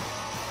 Yep.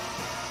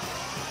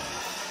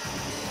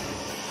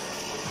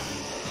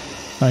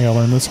 I gotta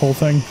learn this whole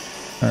thing.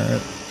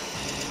 Alright.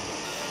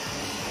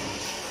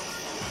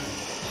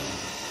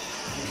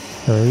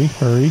 Hurry,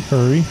 hurry,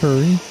 hurry,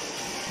 hurry.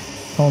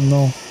 Oh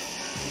no.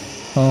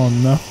 Oh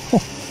no.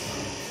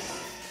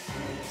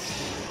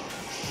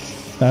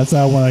 That's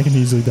not one I can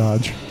easily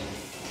dodge.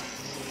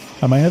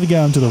 I might have to get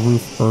onto the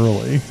roof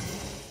early.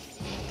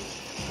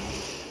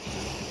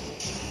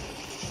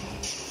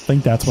 I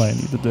think that's what I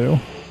need to do.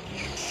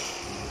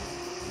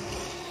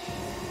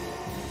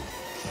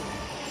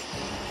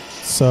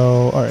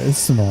 So, alright,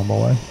 this is the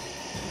normal way.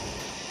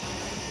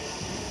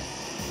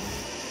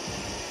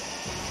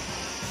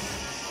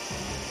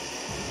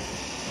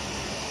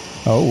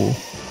 Oh.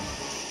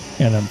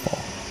 And then fall.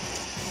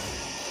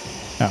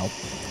 Ow.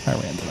 I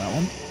ran to that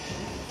one.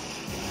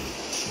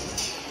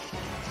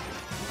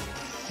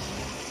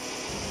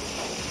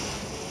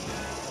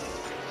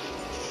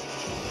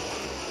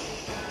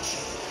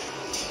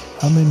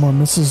 How many more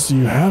missiles do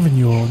you have in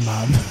you, old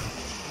man?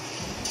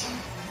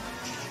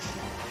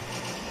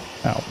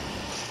 Ow.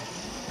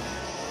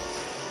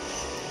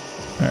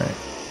 Alright.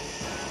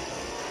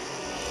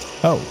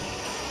 Oh.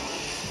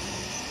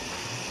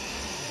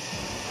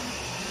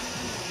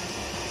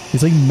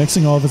 He's like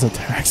mixing all of his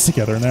attacks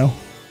together now.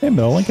 Hey,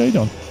 Bill, like, how you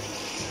doing?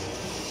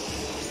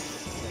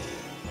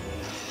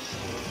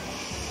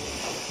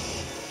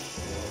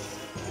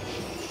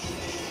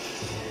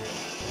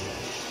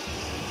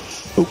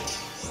 Oh.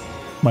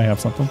 Might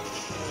have something.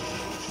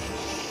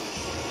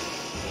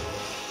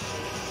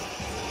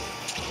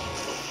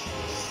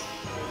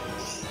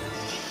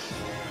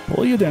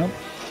 Pull you down.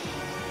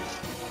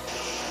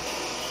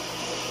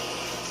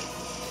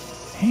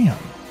 Damn.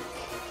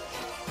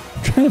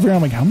 I'm trying to figure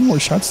out, like, how many more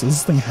shots does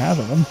this thing have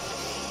in him?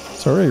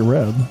 It's already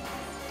red.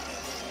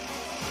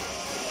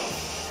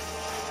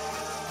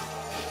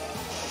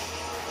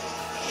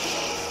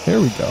 There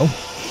we go.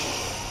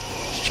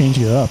 Just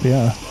changing it up,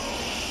 yeah.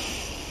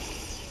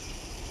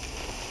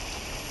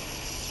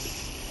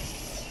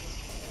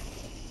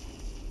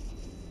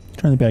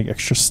 Trying to bag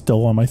extra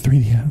still on my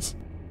 3DS.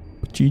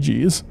 But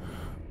GG's.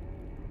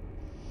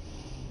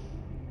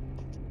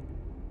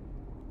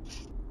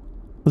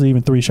 Was it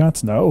even 3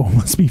 shots? No,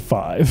 must be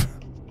 5.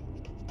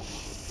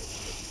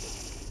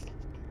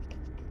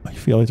 I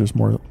feel like there's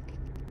more.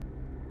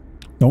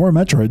 No more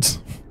Metroids.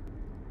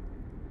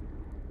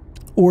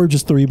 Or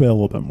just 3, but a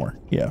little bit more.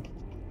 Yeah.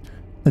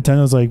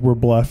 Nintendo's like, we're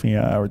bluffing.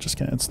 Yeah, we're just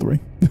kidding. It's 3.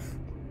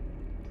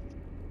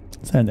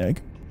 It's an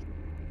egg.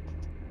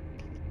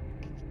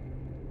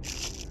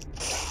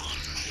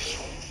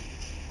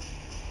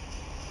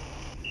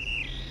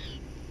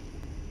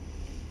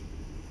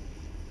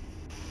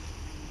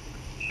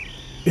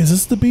 Is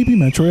this the baby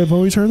Metroid I've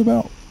always heard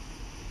about?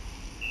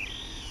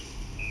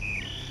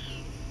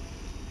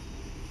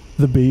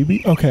 The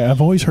baby? Okay,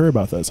 I've always heard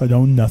about this. I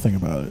know nothing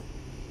about it.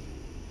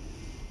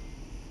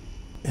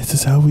 Is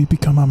this how we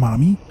become a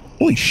mommy?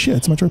 Holy shit,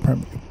 it's Metroid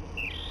Prime.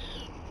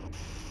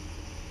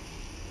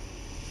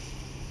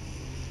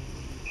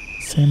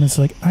 Samus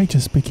like, I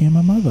just became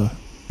a mother.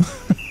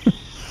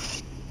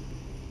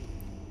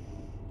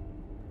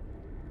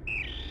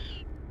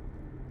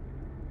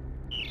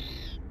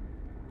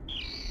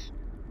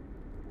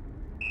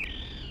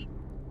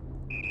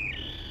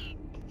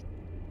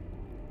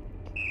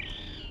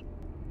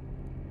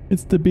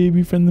 It's the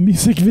baby from the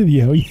music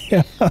video,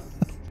 yeah.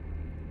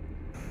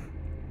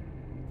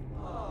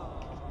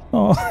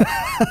 Oh.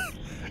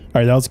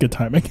 Alright, that was good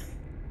timing.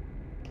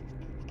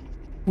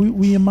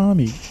 We a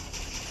mommy.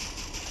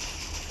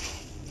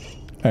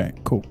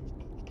 Alright, cool.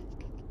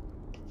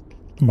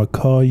 I'm gonna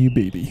call you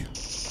baby.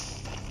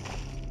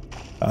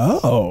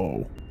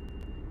 Oh.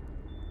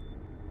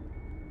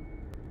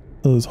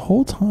 So this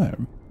whole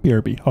time.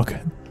 BRB,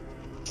 okay.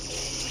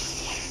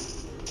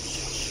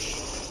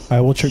 I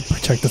will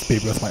protect this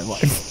baby with my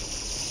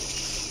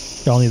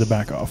life. Y'all need to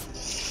back off.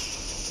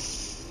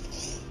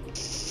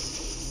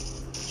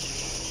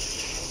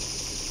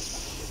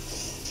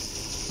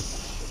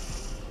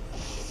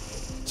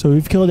 So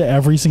we've killed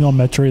every single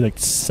Metroid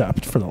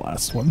except for the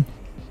last one.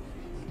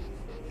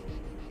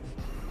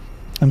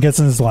 I'm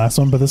guessing it's the last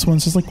one, but this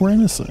one's just like, we're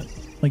innocent.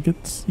 Like,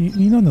 it's,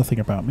 you know nothing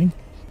about me.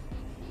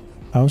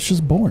 I was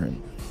just born.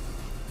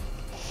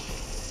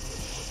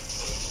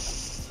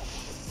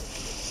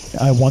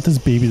 I want this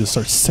baby to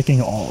start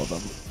sicking all of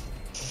them.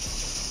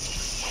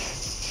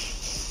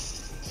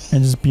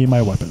 And just be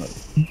my weapon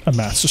of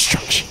mass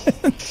destruction.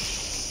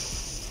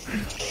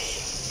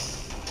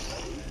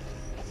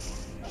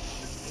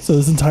 So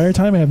this entire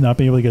time I have not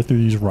been able to get through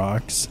these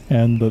rocks,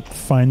 and to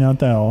find out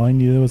that all I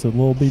needed was a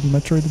little baby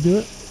Metroid to do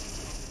it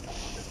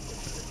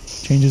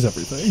changes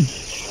everything.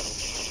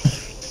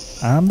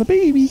 I'm the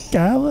baby,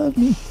 God love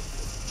me.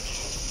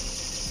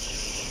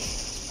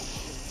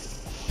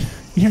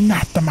 You're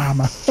not the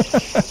mama.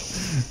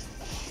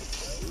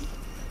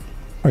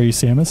 Are you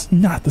Samus?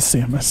 Not the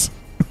Samus.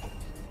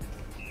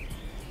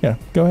 Yeah,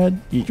 go ahead,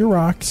 eat your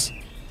rocks.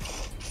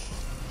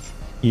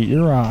 Eat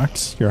your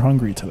rocks. You're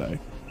hungry today.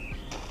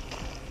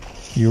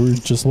 You were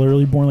just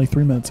literally born like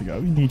 3 minutes ago.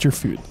 You need your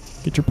food.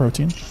 Get your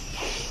protein.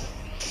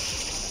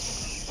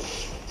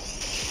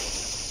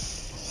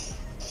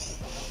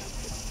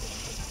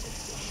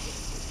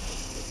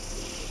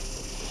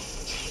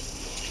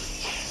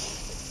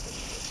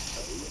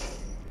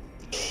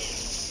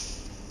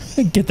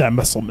 Get that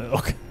muscle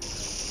milk.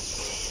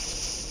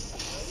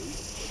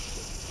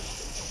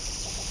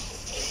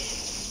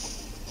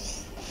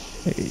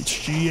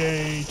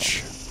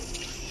 HGH.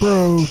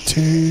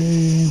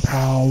 Protein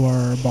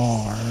power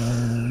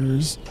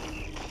bars.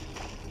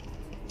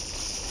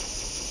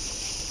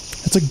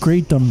 It's a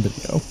great dumb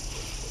video.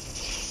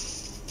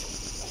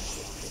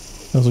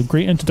 That was a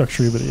great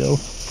introductory video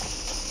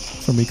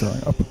for me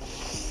growing up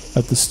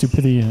at the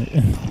stupidity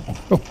in the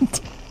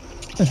world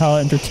and how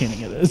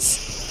entertaining it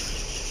is.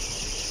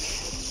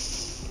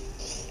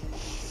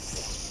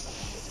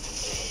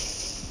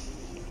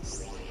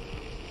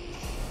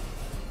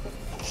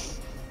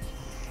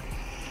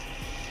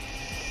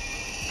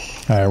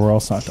 Alright, we're all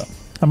stocked up.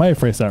 I might have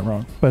phrased that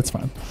wrong, but it's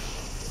fine.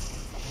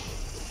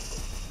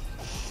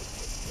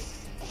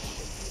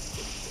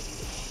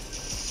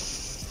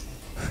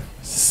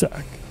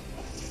 Suck.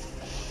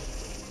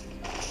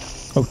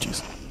 Oh,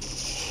 jeez.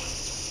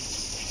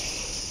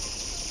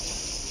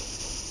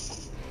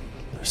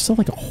 There's still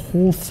like a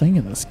whole thing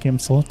in this game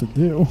still have to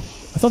do.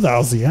 I thought that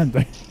was the end.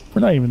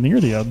 We're not even near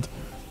the end.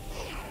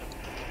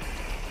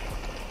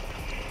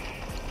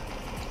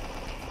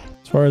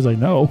 As far as I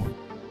know.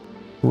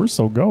 We're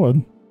still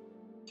going.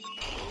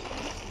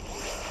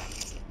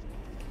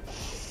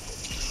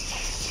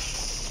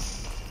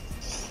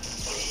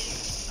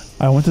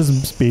 I want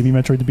this baby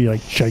Metroid to be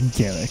like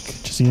gigantic,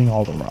 just eating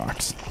all the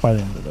rocks by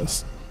the end of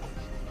this.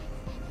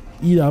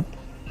 Eat up.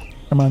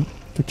 Come on,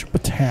 get your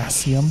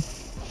potassium.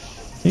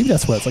 Maybe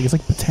that's what it's like. It's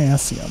like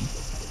potassium.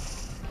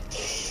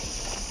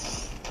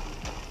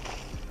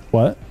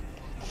 What?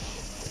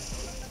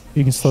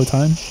 You can slow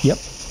time? Yep.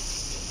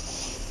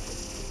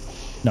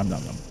 Nom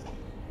nom nom.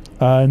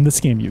 In this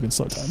game, you can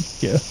slow time.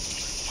 Yeah.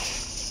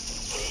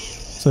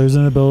 So there's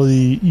an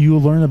ability. You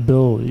learn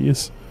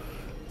abilities.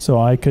 So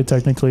I could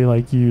technically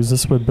like use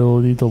this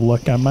ability to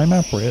look at my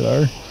map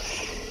radar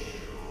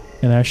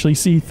and actually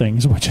see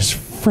things, which is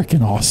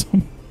freaking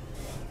awesome.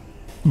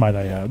 Might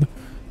I add.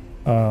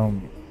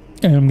 And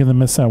I'm gonna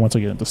miss that once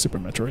I get into Super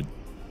Metroid.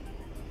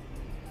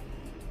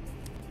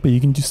 But you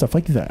can do stuff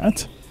like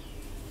that.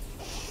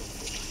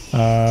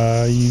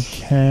 You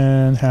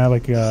can have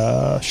like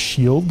a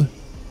shield.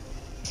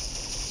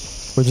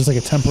 Which is like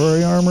a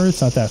temporary armor.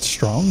 It's not that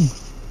strong.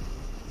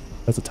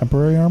 That's a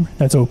temporary armor.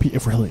 That's OP.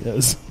 It really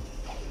is.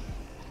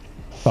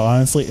 But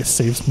honestly, it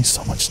saves me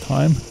so much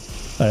time.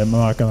 I'm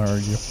not going to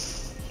argue.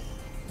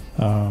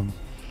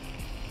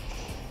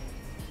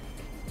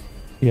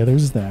 Yeah,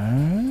 there's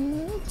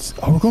that.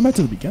 Oh, we're going back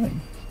to the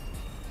beginning.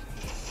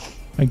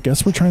 I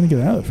guess we're trying to get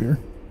out of here.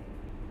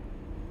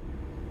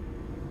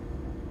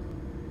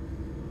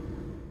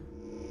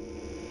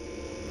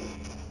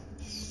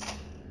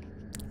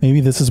 Maybe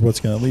this is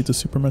what's going to lead to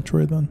Super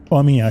Metroid then. Well,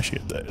 I mean,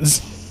 actually it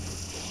is.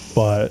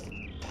 But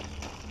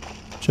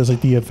just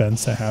like the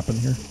events that happen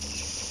here.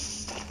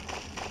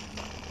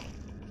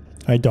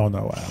 I don't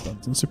know what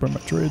happens in Super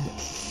Metroid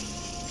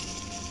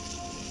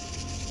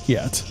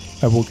yet.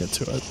 I will get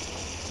to it.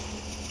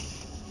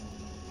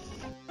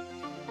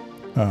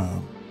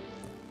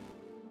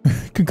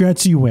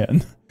 Congrats, you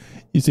win.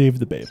 You saved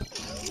the babe.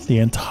 The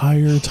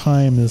entire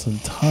time, this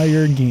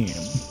entire game,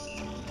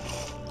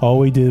 all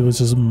we did was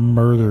just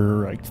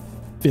murder like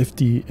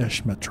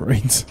 50-ish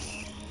Metroids.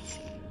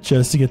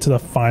 Just to get to the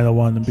final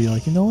one and be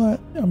like, you know what?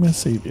 I'm going to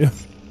save you.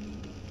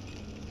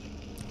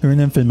 You're an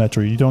infant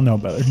Metroid. You don't know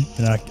better.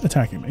 You're not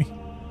attacking me.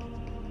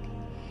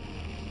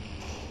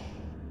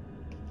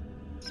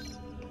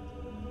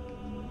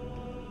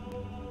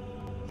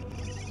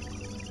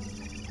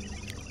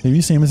 Maybe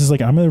Samus is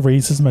like, I'm going to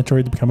raise this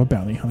Metroid to become a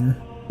bounty hunter.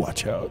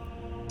 Watch out.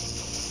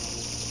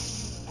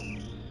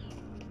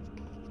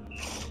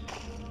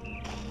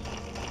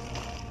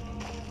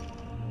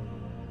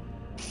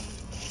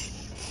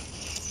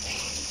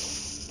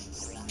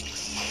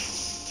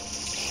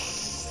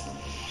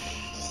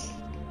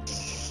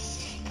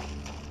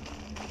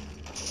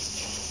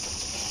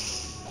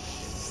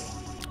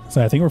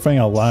 So I think we're fighting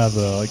a lot of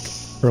the like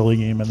early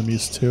game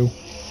enemies too.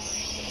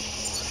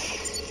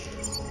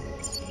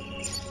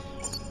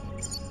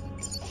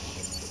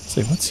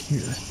 Say, what's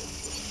here?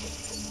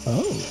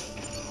 Oh.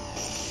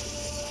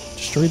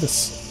 Destroy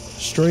this.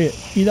 Destroy it.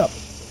 Eat up.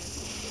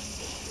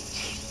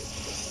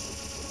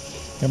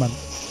 Come on.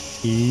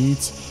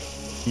 Eat.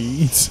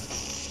 Eat.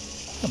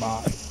 Come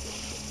on.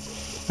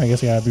 I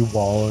guess I gotta be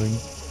wallowing.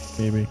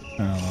 Maybe. I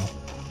don't know.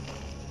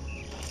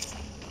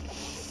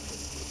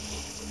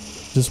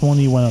 Just won't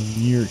eat when I'm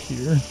near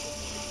here.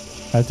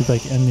 I have to be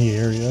like in the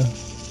area.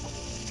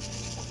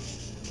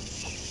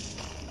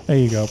 There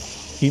you go.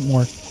 Eat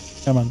more.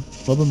 Come on.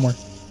 A little bit more.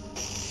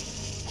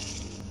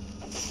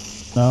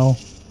 No.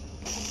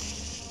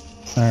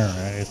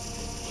 Alright.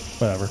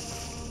 Whatever.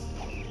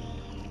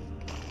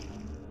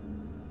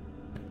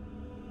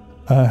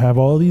 Have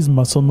all these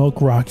muscle milk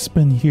rocks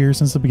been here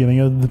since the beginning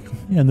of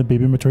the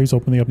baby Metroid's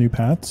opening up new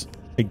paths?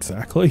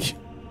 Exactly.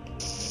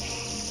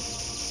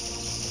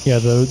 Yeah,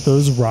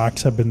 those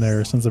rocks have been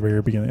there since the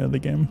very beginning of the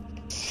game.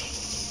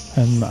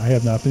 And I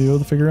have not been able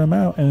to figure them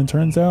out. And it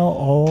turns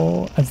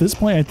out at this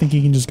point, I think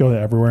you can just go to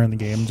everywhere in the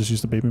game and just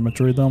use the baby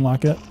Metroid to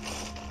unlock it.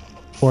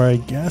 Or I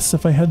guess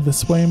if I head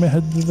this way, I might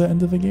head to the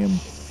end of the game.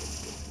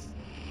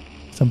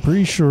 So I'm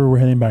pretty sure we're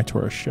heading back to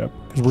our ship.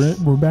 Because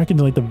we're back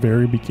into like the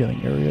very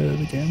beginning area of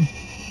the game.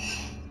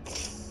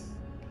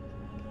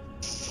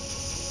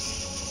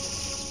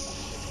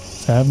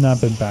 So I have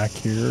not been back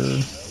here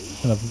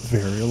in a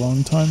very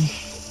long time.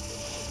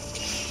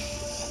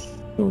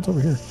 Oh, what's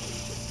over here?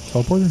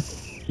 Teleporter?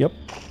 Yep.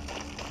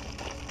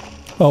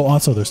 Oh,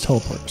 also there's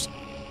teleporters.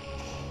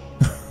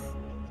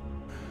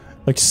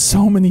 Like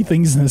so many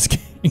things in this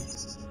game.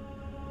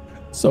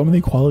 So many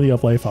quality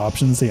of life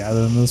options they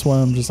added in this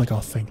one. I'm just like, oh,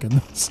 thank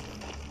goodness.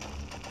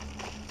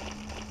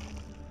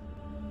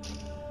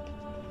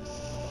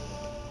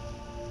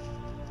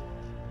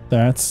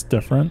 That's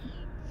different.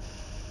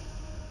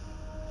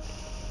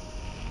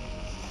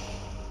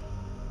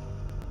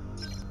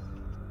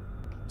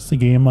 It's the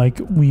game like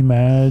We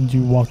Mad,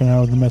 you walking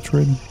out of the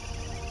Metroid.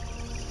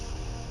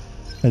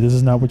 Hey, this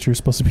is not what you're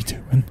supposed to be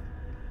doing.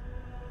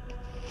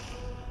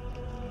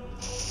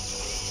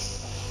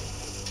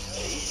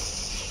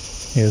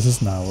 Yeah, this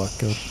does not look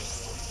good.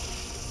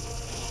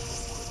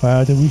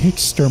 Wow, did we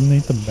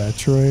exterminate the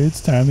Metroid?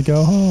 It's time to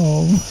go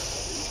home.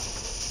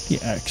 The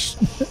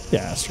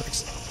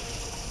asterisk.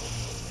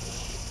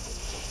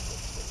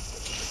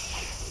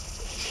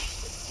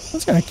 I'm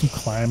just gonna keep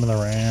climbing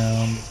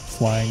around,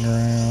 flying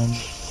around.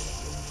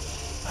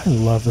 I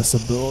love this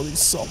ability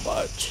so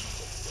much.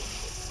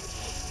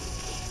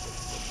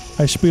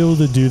 I should be able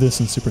to do this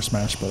in Super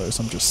Smash Bros.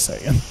 I'm just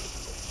saying.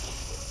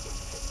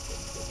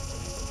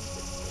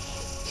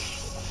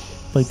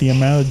 Like the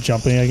amount of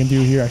jumping I can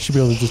do here, I should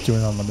be able to just do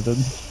it unlimited.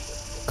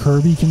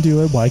 Kirby can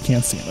do it, why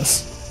can't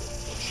Samus?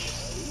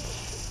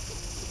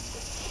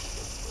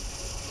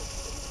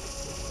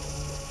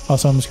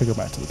 Also, I'm just gonna go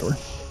back to the door.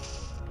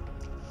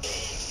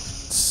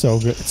 It's so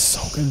good. It's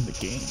so good in the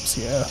games,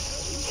 yeah.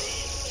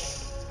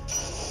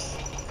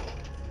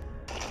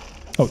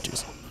 Oh,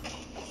 jeez.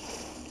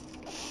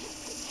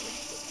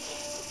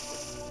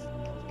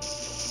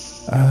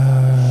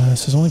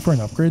 This is only for an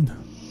upgrade?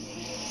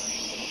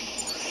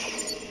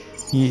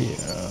 Yeah.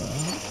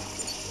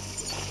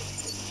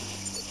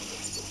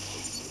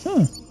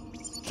 Huh.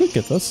 Could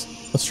get this.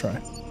 Let's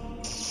try.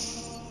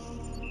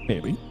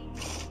 Maybe.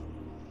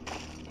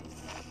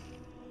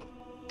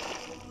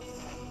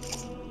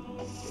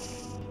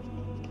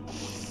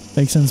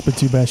 Makes sense, but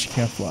too bad she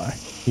can't fly.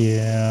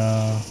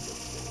 Yeah.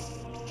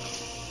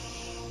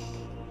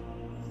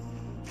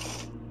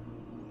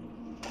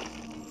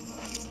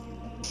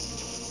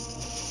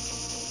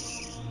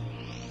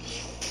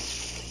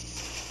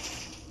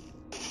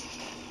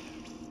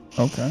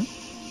 Okay.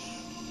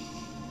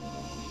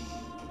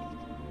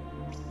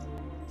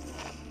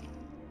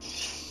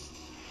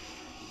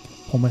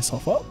 Pull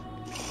myself up.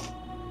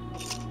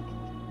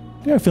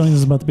 I got a feeling this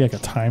is about to be like a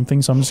time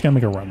thing, so I'm just gonna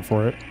make a run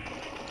for it.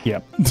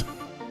 Yep.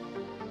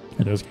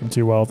 It doesn't go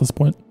too well at this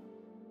point.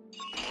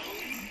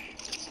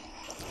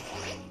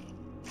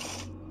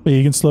 But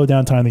you can slow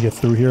down time to get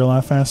through here a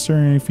lot faster,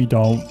 and if you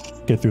don't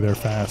get through there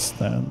fast,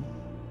 then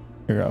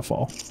you're gonna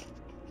fall.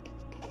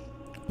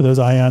 But those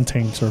ion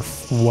tanks are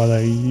what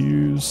I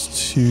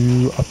use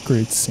to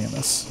upgrade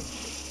Samus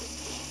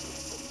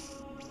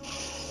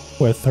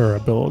with her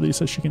abilities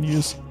that she can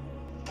use.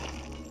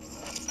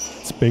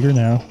 It's bigger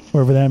now,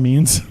 whatever that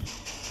means.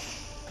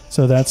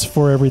 So that's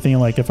for everything,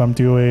 like if I'm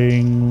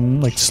doing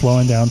like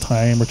slowing down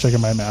time or checking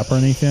my map or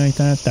anything like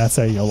that, that's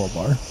that yellow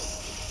bar.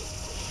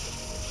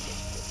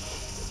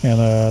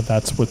 And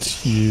that's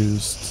what's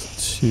used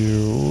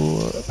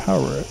to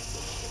power it.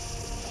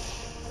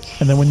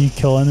 And then when you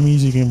kill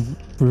enemies, you can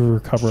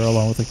recover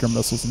along with like your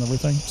missiles and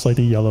everything. It's like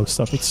the yellow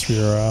stuff. It's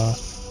your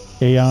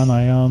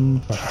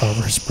ion, or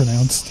however it's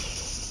pronounced.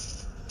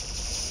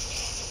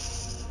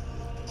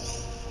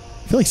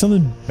 I feel like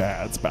something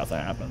bad's about to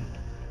happen.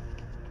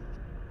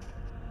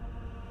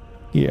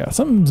 Yeah,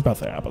 something's about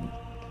to happen.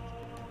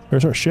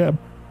 There's our ship.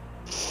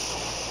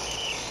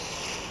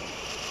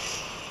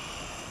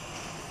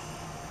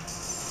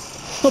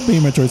 I'll be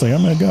Metroid's like,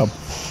 I'm gonna go.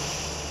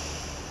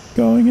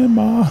 Going in,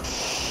 ma.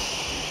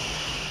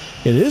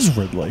 It is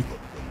Ridley.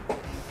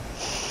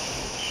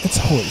 It's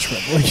always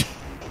Ridley.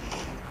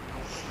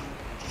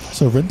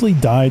 So Ridley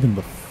died in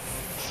the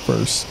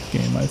first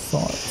game, I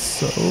thought.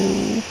 So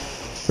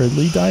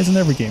Ridley dies in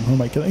every game. Who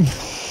am I kidding?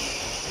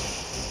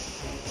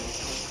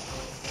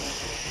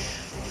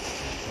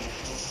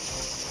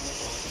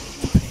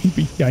 The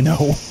baby, I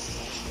know.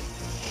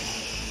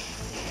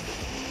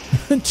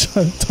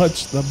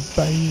 Touch the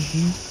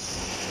baby.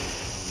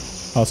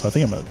 Also, I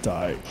think I'm gonna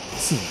die.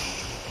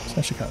 It's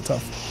actually kind of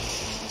tough.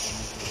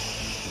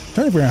 I'm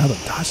trying to figure out how to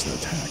dodge the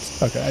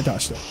attacks. Okay, I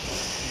dodged it.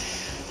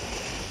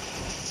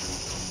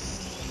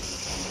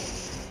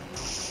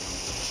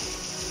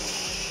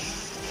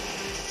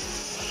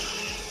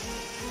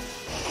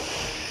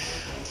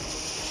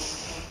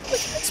 How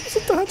am I supposed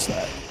to dodge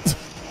that?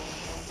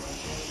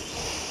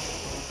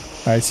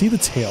 Alright, see the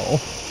tail.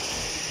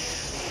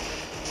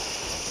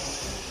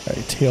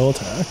 Alright, tail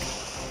attack.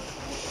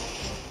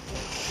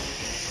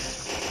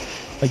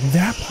 Like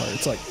that part,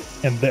 it's like,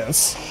 and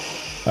this.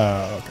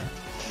 Okay.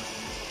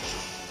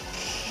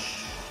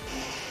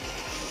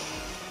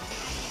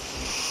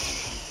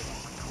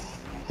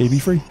 Baby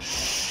free?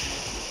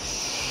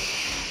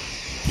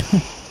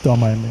 Don't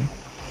mind me.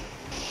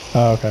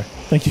 Oh, okay.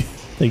 Thank you.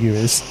 Thank you,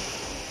 Ace.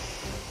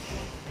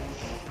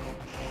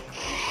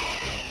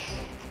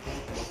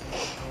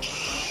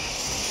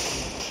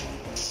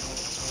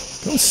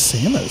 Go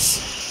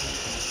Samus.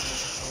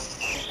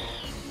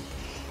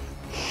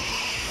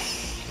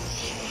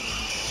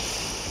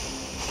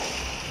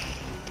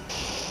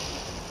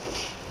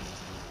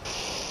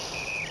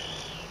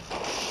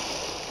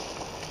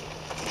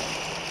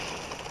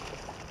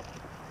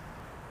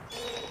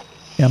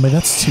 Yeah, but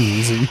that's too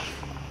easy.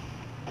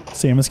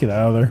 Samus, get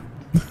out of there.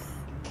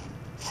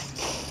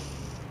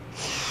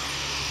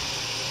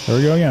 There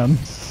we go again.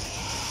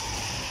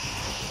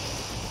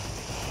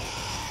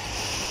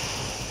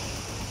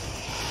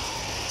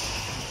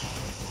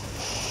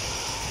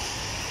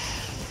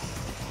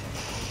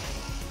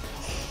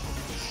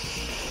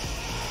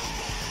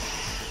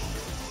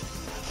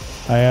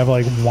 I have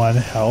like 1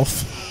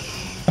 health.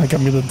 Like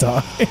I'm gonna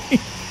die.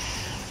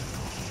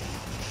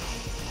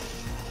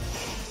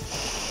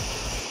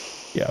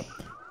 Yeah.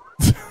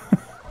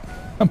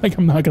 I'm like,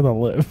 I'm not gonna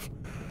live.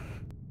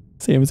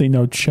 Samus ain't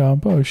no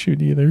chump. Oh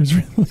shoot, either is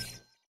Ridley.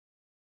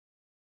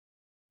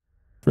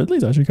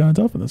 Ridley's actually kind of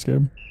tough in this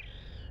game.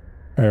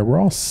 Alright, we're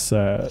all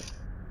set.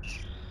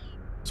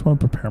 Just want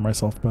to prepare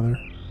myself better.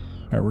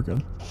 Alright, we're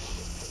good.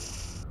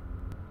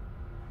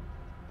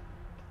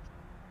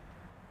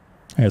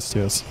 Alright, let's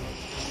do this.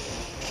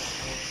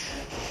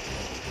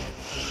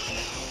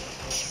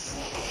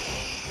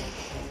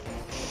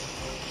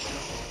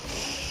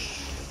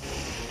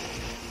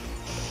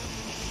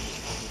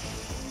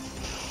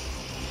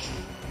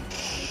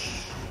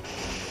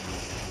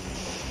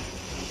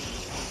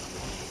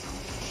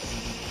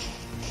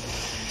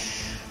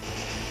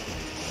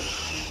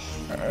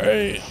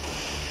 Alright.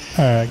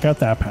 Alright, got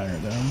that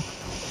pattern down.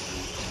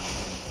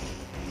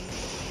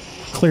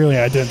 Clearly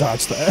I didn't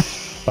dodge that,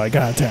 but I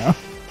got it down.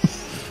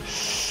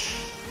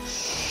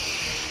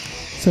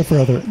 Except for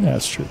other... Yeah,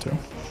 that's true too.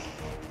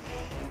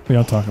 We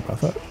don't talk about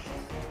that.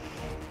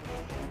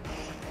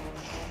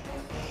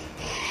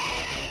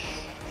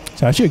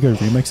 It's actually a good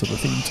remix of the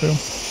theme too.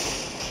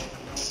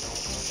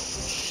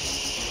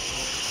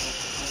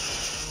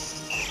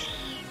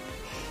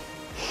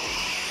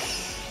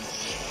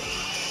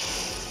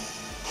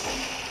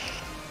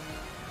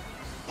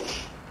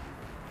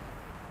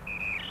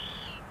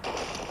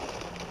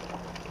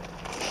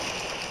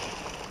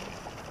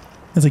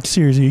 It's like,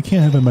 seriously, you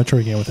can't have a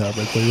Metroid game without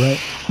Ridley, right?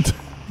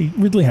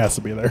 Ridley has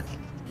to be there.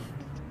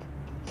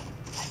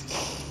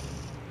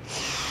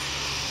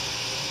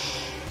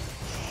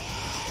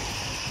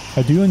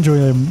 I do enjoy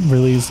them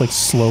really is like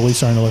slowly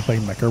starting to look like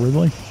Mecha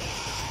Ridley.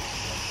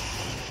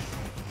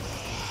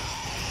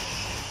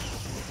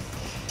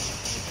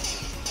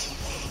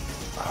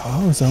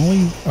 Oh, is that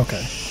only...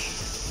 Okay.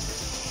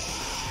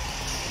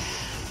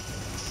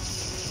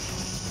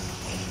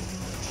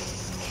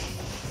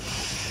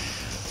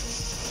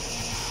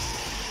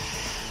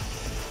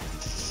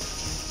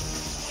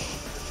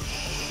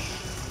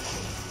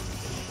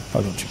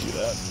 Why don't you do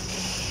that?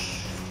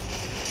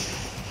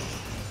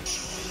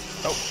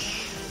 Oh.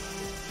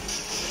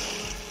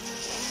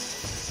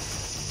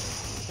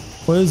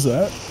 What is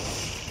that?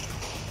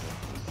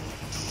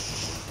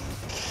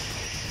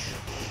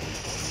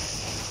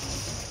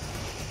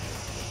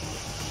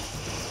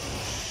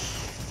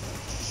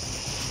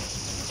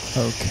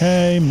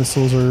 Okay,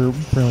 missiles are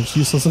pretty much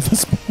useless at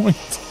this point.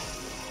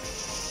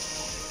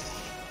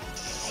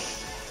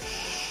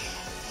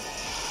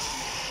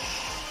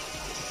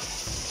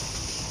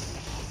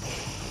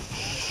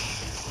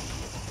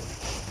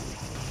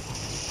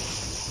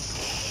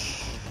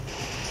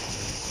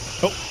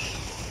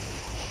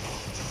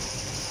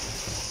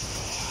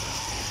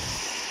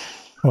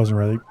 I wasn't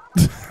ready.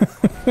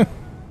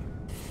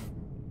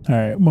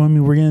 Alright, well, I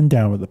mean, we're getting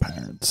down with the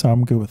pattern, so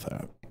I'm good with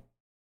that.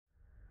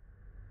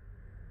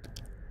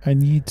 I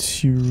need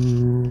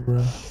to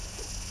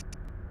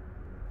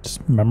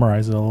just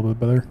memorize it a little bit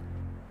better.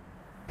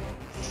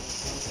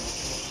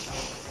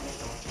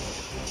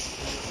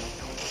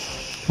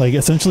 Like,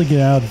 essentially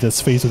get out of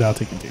this phase without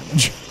taking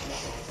damage.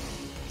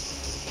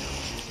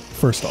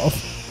 First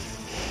off.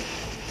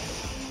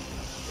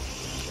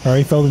 I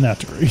already failed in that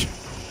degree.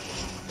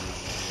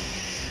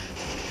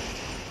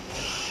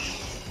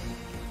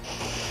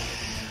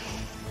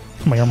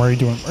 I'm already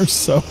doing worse,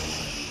 so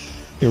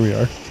here we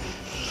are.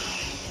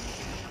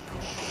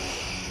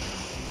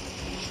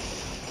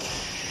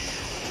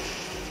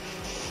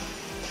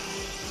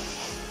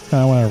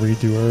 I want to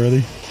redo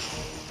already.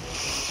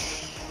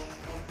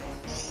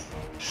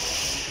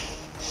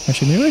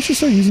 Actually, maybe I should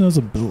start using those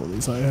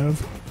abilities I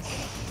have.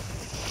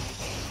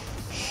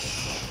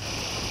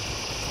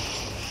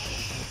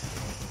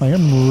 Like,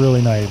 I'm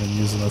really not even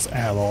using this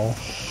at all.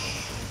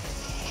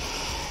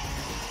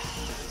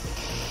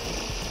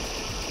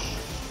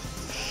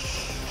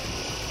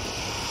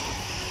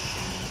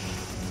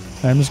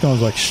 I'm just going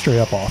like straight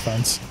up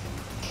offense.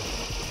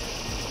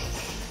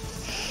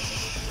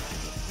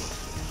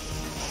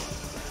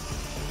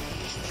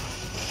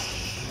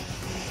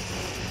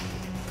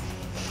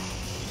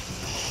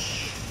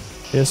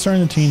 It's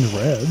starting to change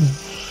red.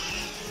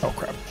 Oh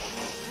crap.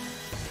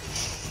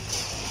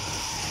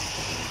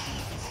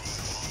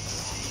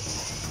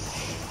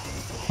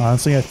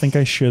 Honestly, I think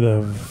I should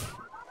have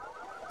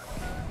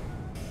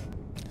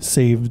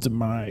saved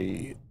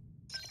my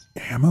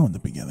ammo in the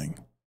beginning.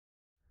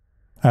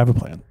 I have a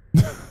plan.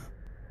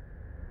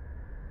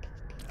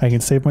 I can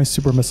save my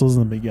super missiles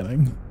in the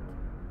beginning.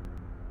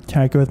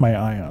 Can I go with my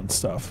ion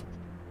stuff?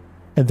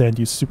 And then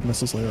use super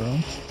missiles later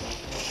on.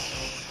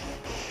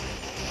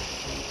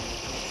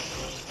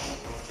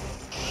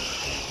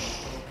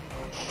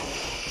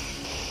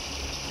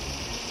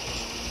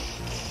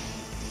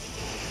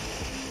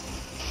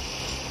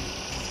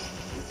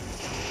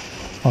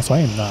 Also, I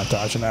am not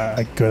dodging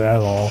that good at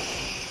all.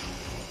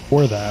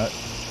 Or that.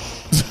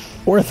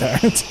 Or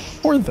that.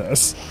 Or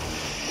this.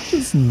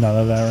 There's none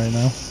of that right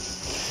now.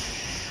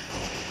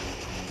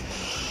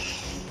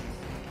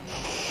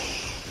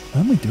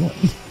 What am I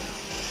doing?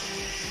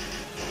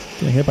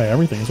 Getting hit by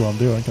everything is what I'm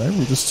doing. Can I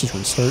really just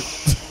restart?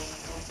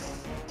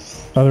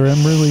 Other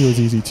end really was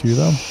easy too,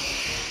 though.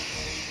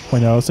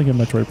 Wait, no, I was thinking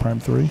Metroid Prime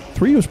 3.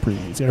 3 was pretty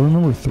easy. I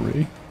remember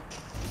 3.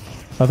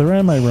 Other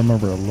end, I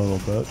remember a little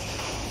bit.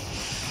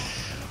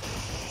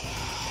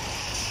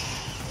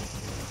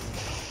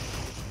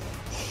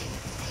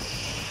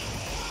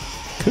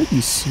 Could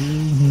you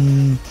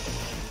see?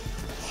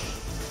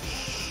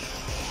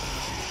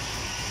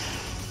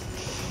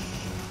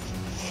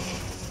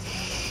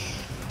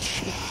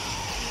 Shit.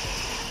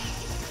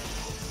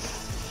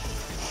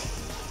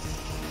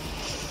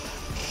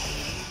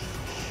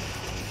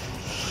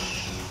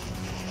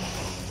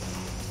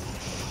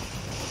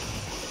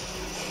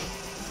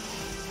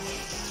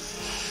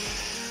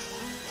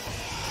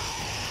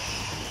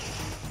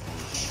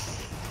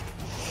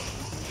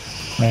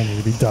 I need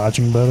to be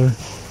dodging better.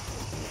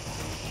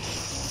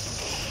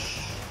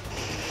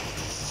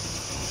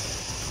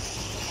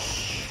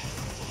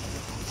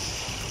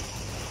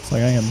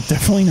 Like, I am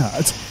definitely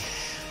not.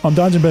 I'm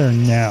dodging better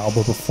now,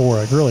 but before,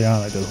 like, early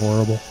on, I did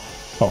horrible.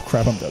 Oh,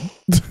 crap, I'm dead.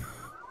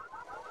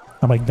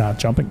 I'm, like, not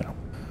jumping now.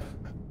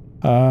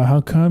 How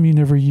come you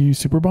never use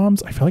super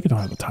bombs? I feel like I don't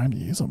have the time to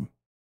use them.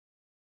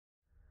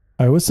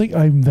 I was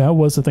thinking, that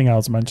was the thing I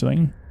was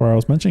mentioning, or I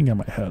was mentioning in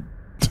my head.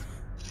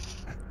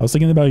 I was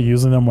thinking about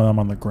using them when I'm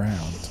on the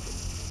ground.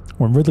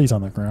 When Ridley's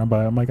on the ground,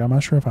 but I'm like, I'm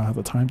not sure if I have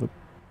the time to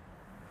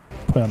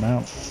put them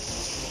out.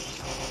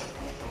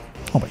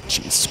 Oh my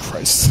Jesus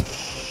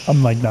Christ.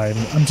 I'm like not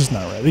even, I'm just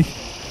not ready.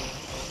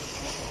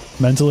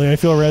 Mentally I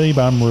feel ready,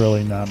 but I'm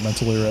really not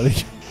mentally ready.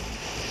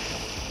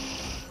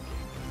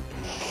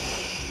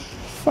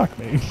 Fuck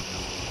me.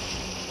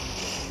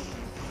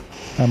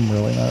 I'm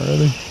really not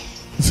ready.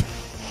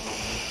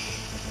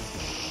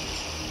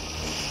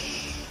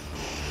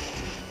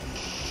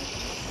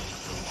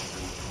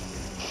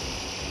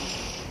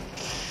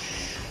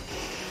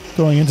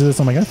 Going into this,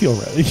 I'm like, I feel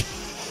ready.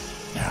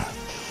 Yeah.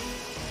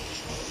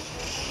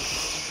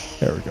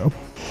 There we go.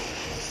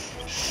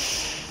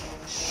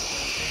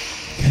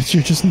 Because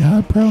you're just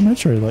not pro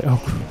Metroid. Like, oh.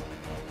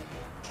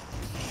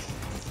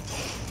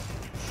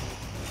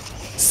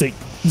 See.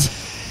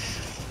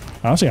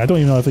 Honestly, I don't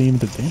even know if they even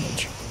did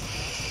damage.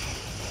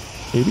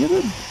 Maybe it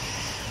did.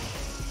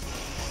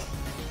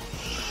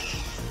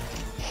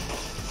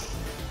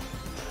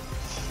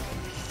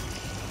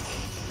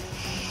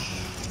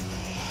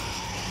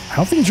 I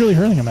don't think it's really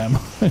hurting him that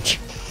much.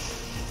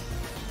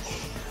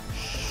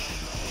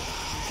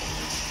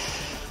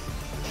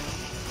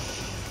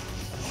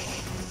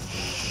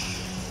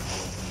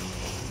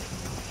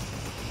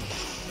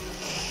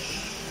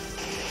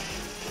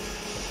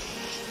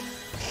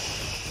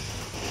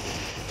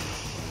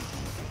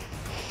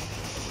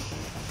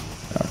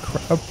 Oh,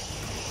 crap.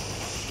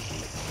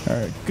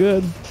 Alright,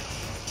 good.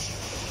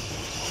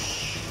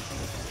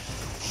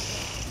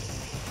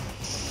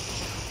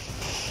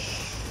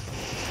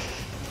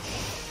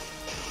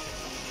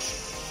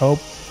 Oh.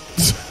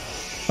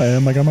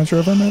 I'm like, I'm not sure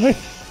if I'm ready.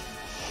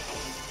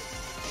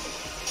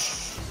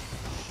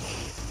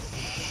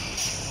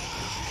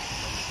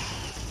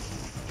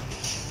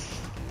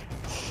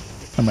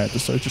 I might have to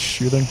start just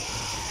shooting.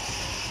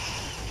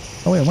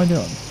 Oh wait, what am I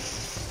doing?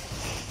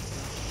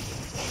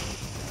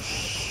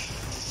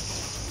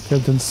 I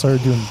didn't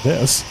start doing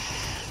this.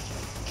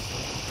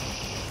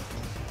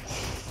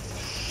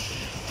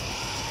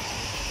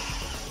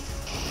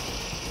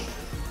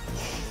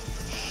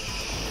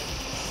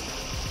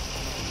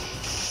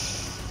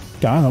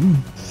 Got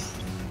him.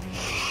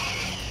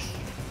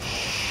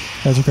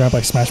 As a grab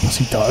like Smash Bros.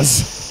 He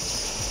does.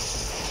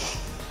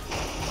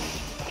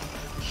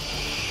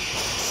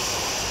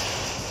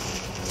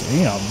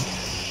 Damn.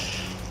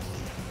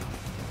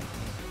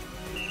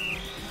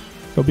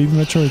 Go Baby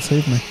Metroid,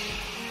 save me.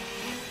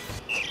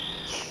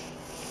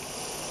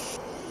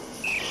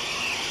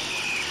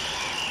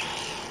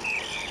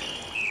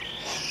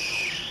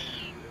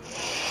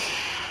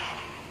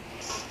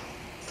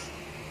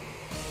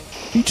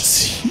 He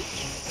just...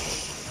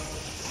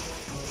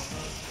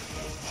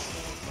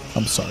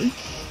 I'm sorry.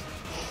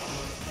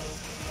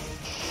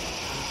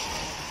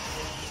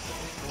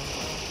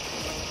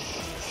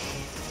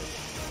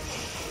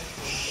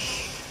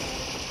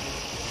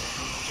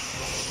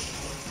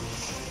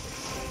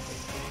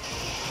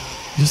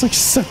 Just like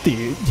suck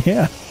the...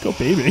 Yeah, go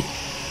baby.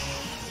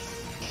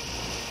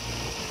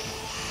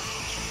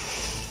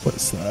 What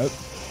is that?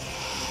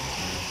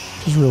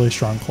 Just really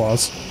strong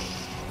claws.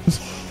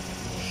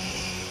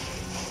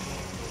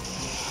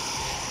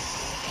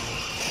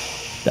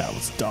 That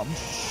was dumb.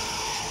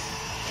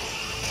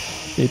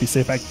 Maybe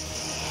safe back.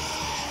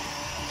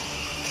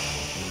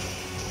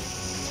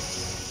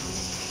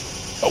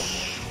 Oh.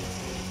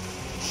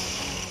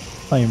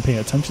 Not even paying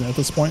attention at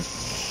this point.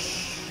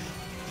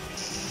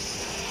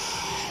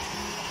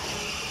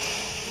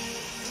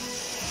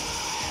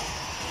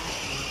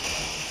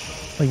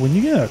 Like when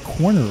you get a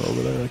corner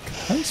over there, like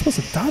how are you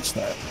supposed to dodge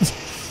that?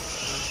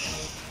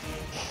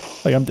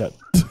 Like I'm dead.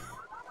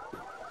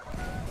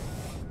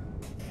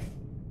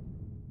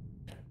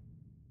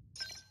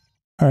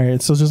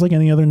 Alright, so just like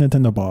any other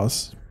Nintendo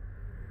boss.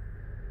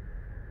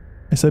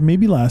 I said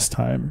maybe last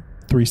time,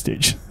 3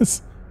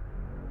 stages.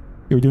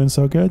 You were doing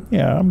so good?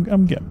 Yeah,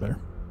 I'm getting there.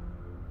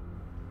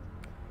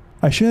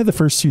 I should have the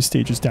first 2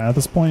 stages down at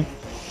this point,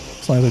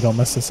 as long as I don't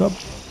mess this up.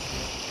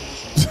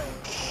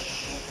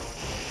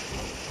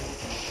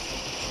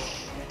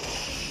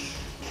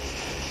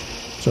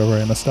 So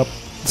where I messed up.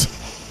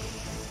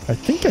 I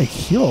think I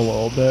heal a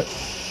little bit,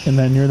 and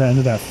then near the end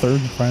of that 3rd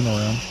and final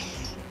round.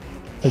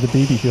 Like the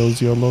baby heals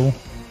you a little.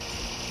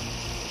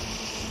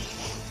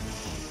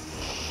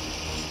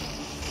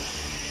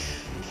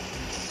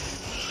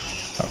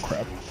 Oh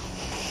crap.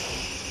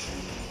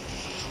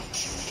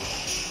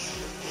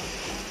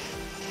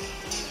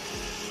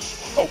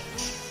 Oh!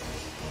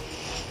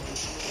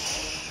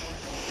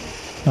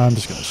 I'm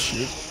just gonna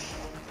shoot.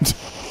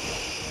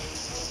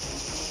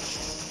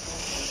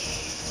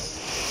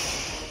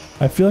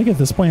 I feel like at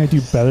this point I do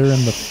better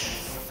in the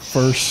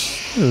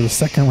first or the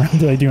second round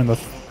than I do in the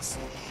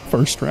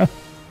first round.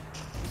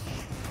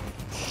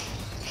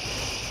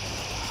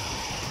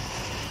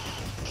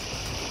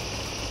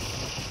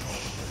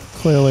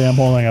 Clearly I'm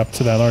holding up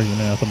to that argument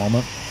at the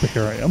moment, but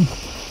here I am.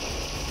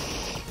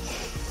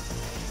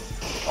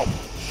 Oh.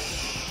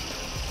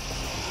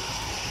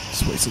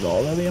 Just wasted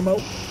all that ammo.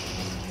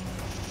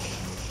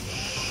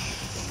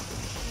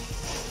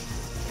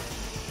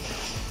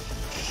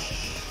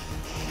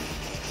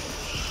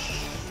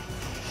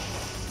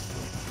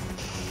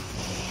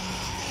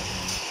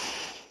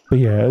 But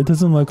yeah, it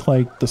doesn't look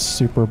like the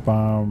super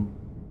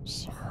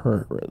bombs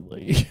hurt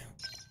Ridley.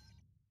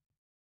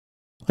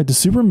 Like the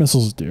super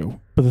missiles do.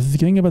 But the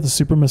thing about the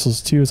super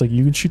missiles too is like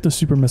you can shoot the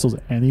super missiles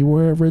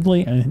anywhere at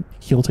Ridley and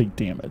he'll take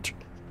damage.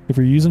 If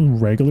you're using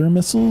regular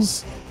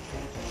missiles,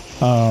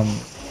 you're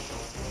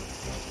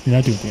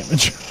not doing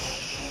damage.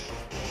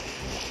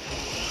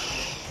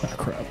 Ah,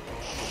 crap.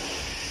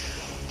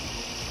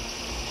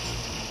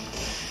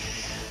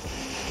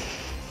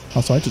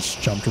 Also, I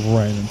just jumped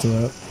right into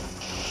that.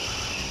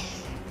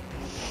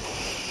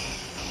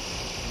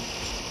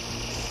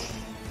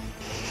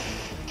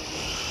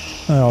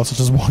 I also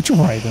just walked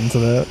right into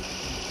that.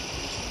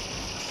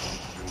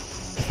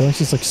 I feel like it's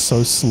just like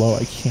so slow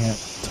I can't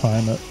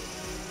time it.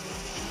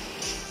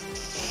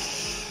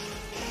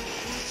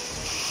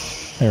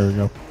 There we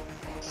go.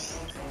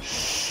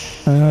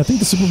 I think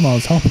the super mod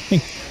is helping.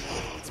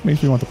 This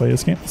makes me want to play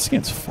this game. This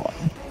game's fun.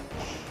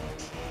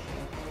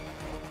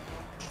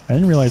 I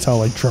didn't realize how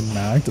like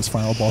dramatic this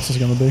final boss is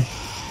going to be.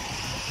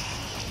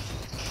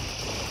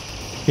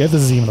 Yeah, if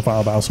this is even the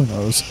final boss, who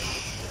knows?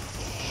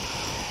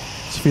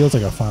 This feels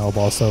like a final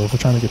boss though, if we're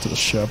trying to get to the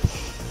ship.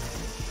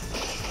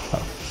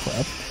 Oh,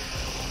 crap.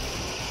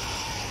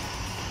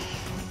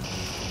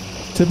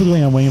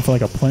 Typically I'm waiting for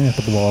like a planet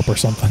to blow up or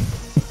something.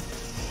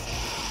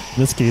 In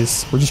this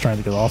case, we're just trying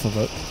to get off of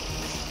it.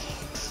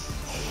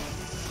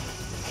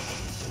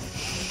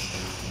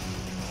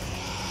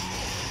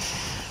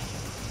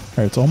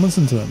 Alright, it's almost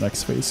into the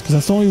next phase, because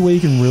that's the only way you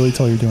can really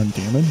tell you're doing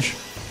damage,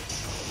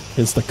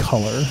 is the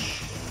color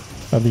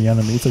of the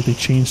enemy. It's like they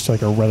changed to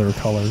like a redder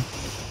color.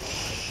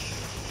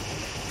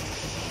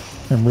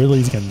 And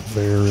Ridley's getting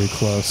very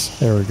close.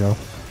 There we go.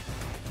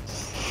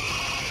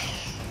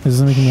 This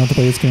is making me want to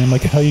play this game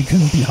like how you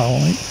couldn't beat Hollow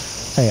Knight.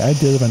 Hey, I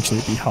did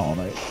eventually beat Hollow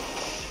Knight.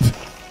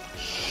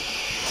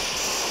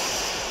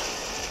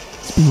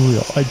 Let's be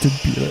real, I did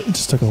beat it. It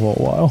just took a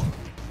little while.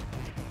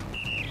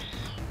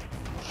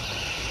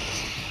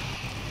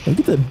 Look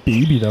at that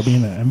baby though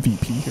being an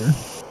MVP here.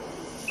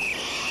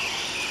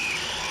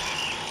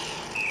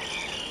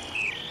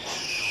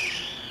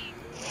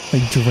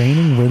 Like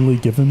draining Ridley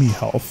giving me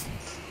health.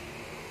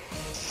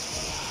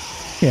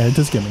 Yeah, it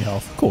does give me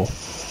health. Cool.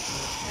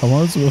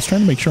 I was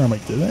trying to make sure I'm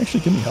like, did it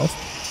actually give me health?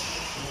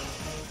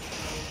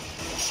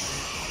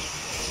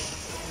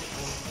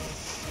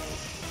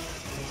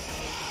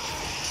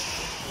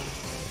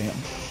 Damn.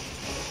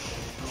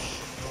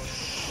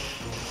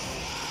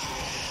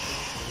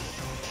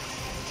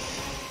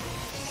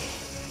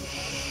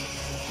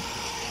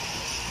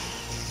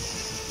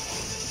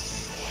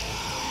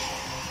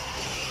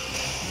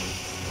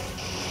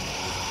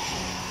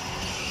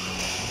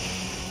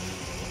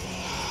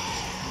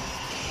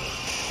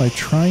 By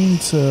trying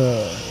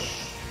to...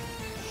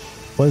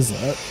 What is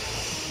that?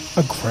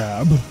 A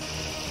grab?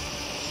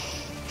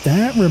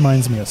 That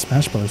reminds me of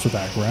Smash Bros. With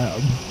that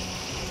grab.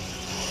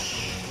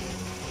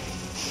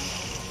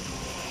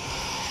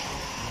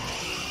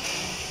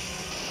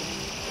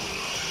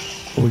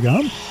 What we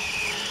got?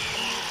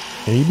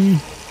 Maybe?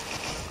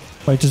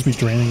 Might just be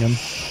draining him.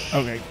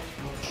 Okay.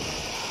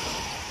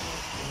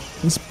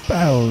 This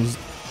battle's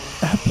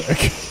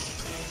epic.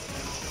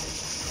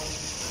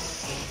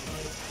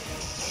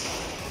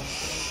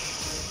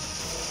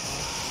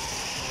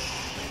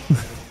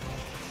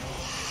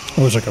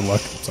 I wish I could luck.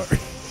 Sorry.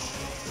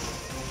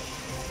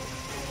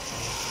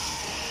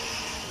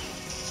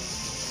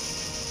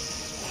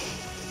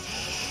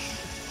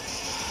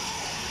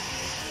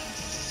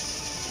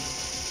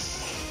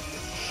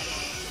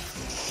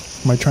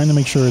 Am I trying to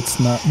make sure it's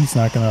not, he's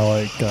not gonna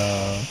like,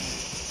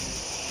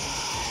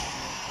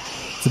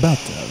 it's about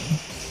dead.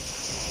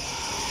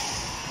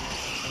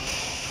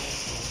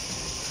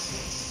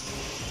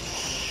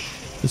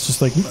 It's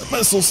just like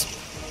missiles.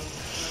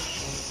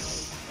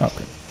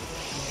 Okay.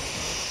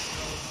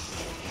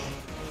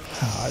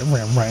 Ah, I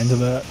ran right into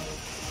that.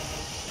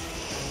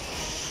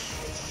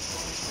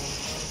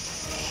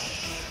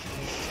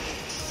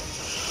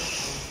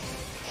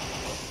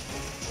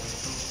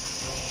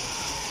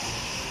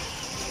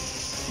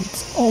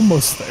 It's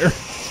almost there.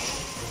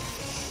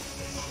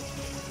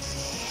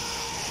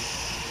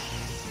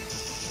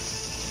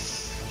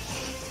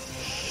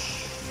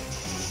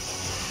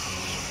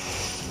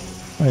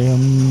 I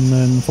am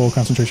in full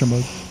concentration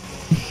mode.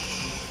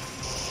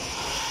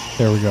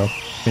 There we go.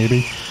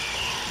 Maybe.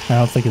 I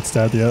don't think it's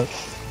dead yet.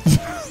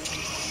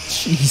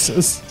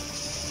 Jesus.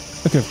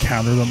 I could have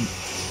countered them.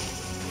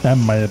 That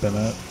might have been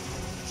it.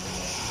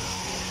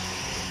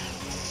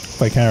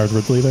 If I countered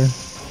Ridley there.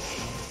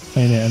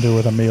 I need to end it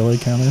with a melee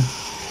counter.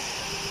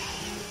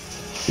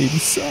 Baby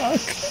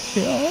suck.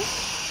 Yeah.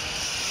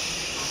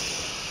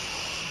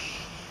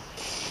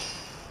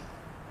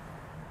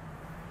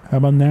 How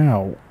about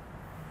now?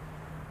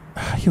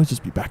 He'll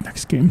just be back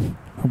next game.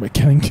 Who am I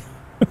kidding?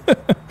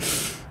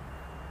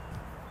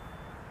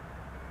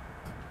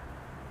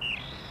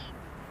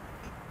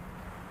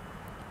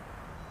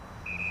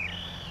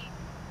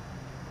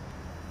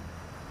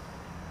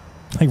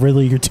 Like,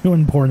 Ridley, you're too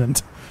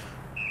important.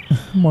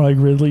 More like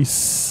Ridley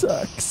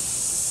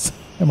sucks.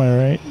 Am I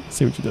right?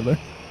 See what you did there.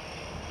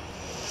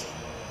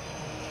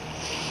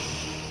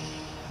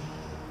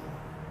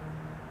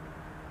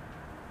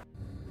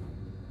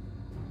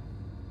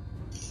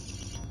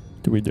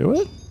 Do we do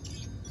it?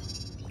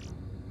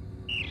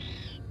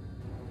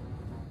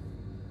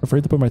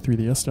 Afraid to put my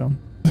 3DS down.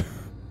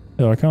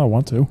 Yeah, I kind of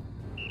want to.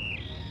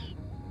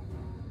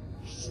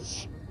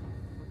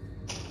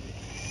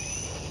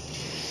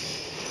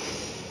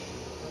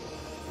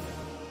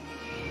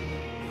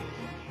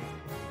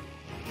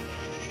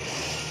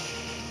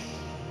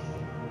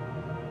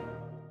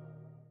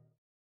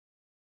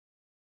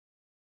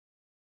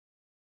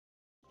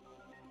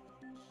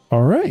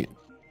 All right.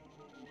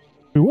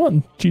 We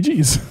won.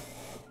 GG's.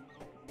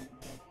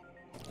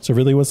 So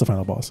really, what's the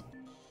final boss?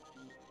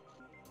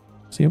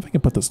 See if I can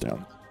put this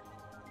down.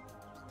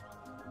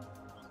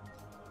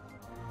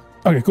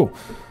 Okay, cool.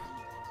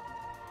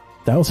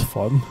 That was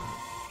fun.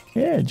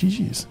 Yeah,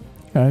 GG's.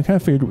 I kind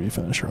of figured we'd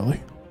finish early.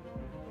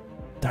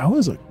 That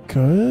was a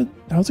good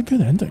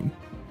ending.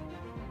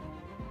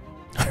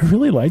 I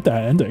really liked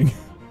that ending.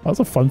 That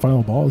was a fun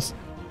final boss.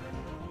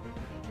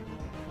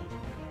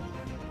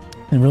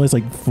 And realize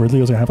like Ridley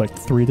was gonna have like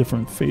 3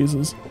 different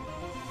phases.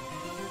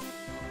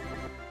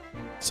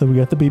 So we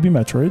got the baby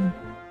Metroid.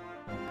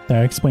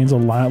 That explains a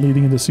lot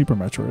leading into Super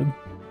Metroid.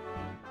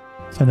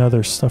 So I know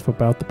there's stuff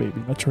about the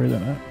baby Metroid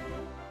in it.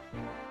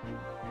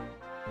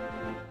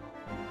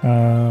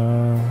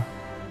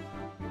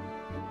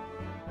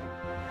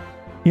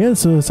 Yeah,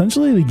 so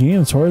essentially the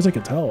game, as far as I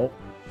could tell,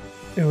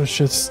 it was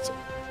just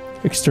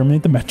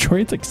exterminate the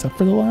Metroids except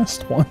for the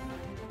last one.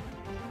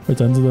 Which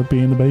ended up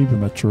being the baby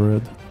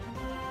Metroid.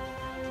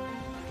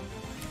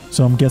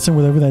 So I'm guessing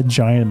whatever that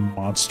giant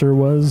monster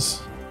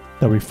was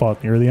that we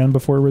fought near the end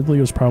before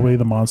Ridley was probably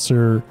the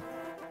monster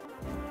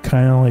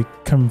kind of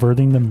like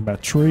converting the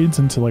Metroids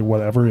into like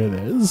whatever it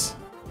is,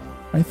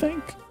 I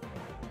think.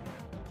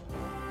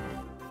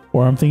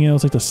 Or I'm thinking it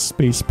was like the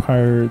space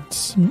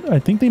pirates. I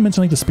think they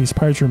mentioned like the space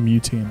pirates were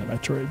mutating the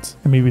Metroids.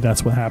 And maybe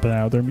that's what happened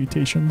out of their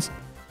mutations.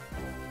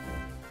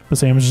 But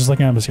Sam was just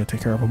like, I'm just gonna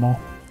take care of them all.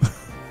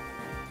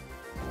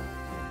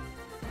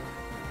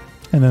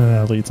 And then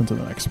that leads into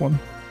the next one.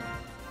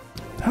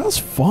 That was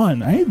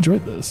fun. I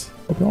enjoyed this.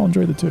 Hope you all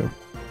enjoyed it too.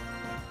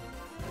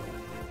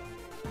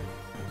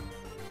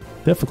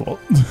 Difficult.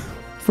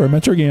 For a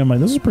Metro game, I'm like,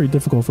 this is pretty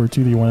difficult for a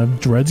 2D one. If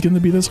Dread's gonna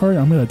be this hard,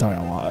 I'm gonna die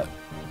a lot.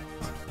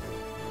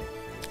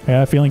 I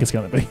have a feeling it's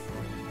gonna be.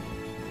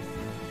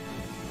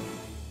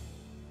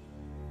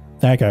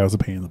 That guy was a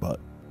pain in the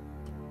butt.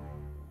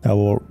 That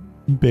little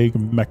big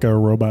mecha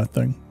robot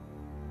thing.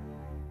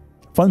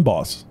 Fun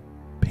boss.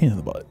 Pain in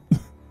the butt.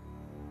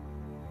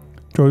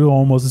 Droid will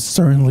almost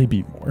certainly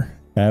be more.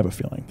 I have a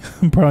feeling.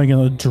 I'm probably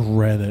gonna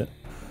dread it.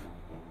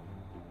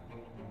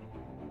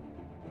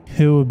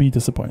 It would be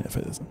disappointing if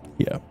it isn't.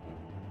 Yeah.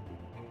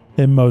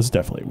 It most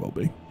definitely will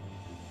be.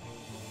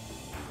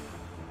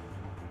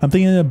 I'm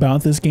thinking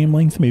about this game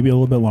length, maybe a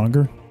little bit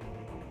longer.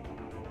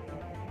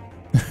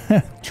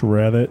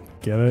 Dread it.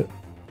 Get it?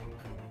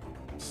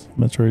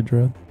 Metroid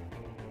Dread.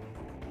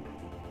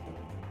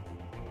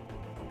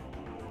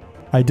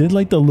 I did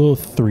like the little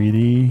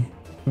 3D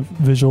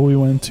visual we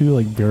went to,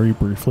 like very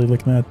briefly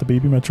looking at the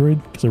baby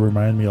Metroid, because it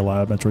reminded me a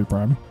lot of Metroid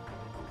Prime.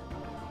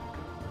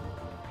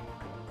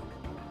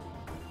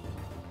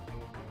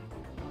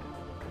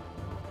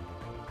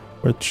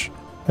 Which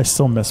I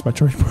still miss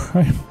Metroid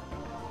Prime.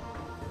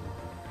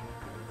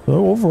 But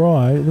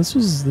overall, this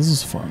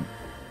was fun.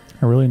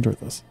 I really enjoyed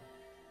this.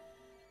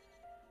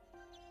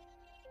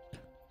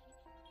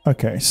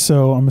 Okay,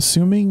 so I'm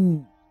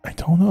assuming I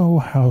don't know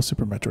how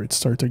Super Metroid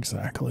starts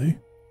exactly.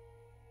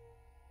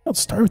 You don't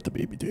start with the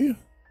baby, do you?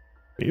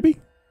 Baby?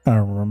 I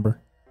don't remember.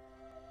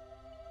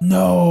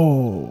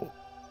 No!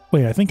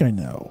 Wait, I think I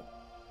know.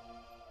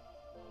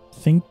 I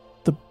think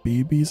the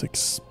baby's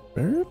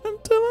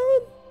experimented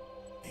on?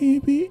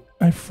 Maybe?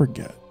 I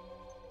forget.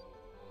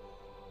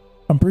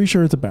 I'm pretty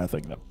sure it's a bad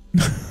thing though.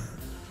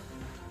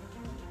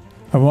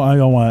 I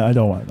don't want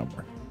a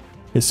number.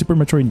 Is Super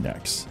Metroid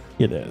next?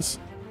 It is.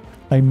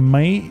 I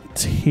might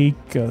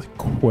take a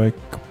quick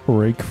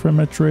break from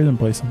Metroid and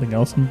play something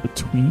else in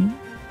between.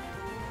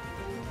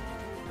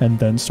 And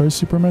then start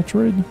Super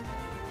Metroid.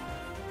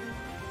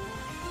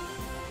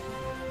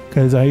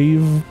 Because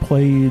I've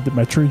played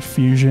Metroid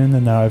Fusion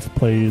and now I've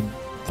played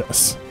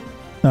this.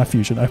 Not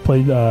Fusion, I've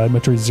played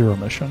Metroid Zero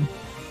Mission.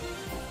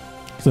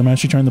 Because I'm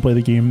actually trying to play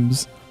the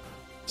games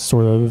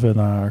sort of in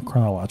a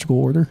chronological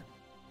order.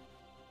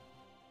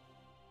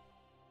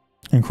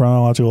 And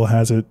chronological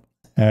has it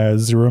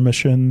as Zero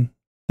Mission,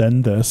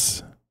 then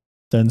this,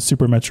 then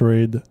Super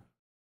Metroid,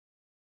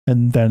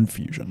 and then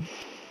Fusion.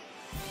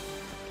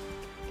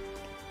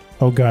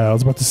 Oh god, I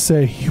was about to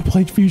say, you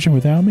played Fusion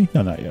without me?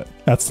 No, not yet.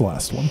 That's the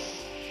last one.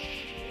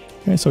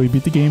 Okay, so we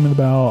beat the game in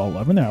about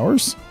 11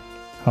 hours.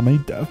 How many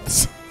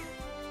deaths?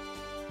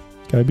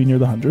 Gotta be near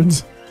the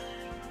hundreds.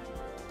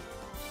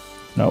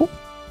 No?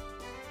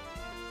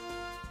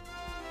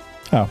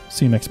 Oh,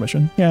 see you next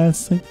mission. Yeah,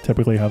 that's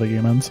typically how the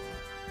game ends.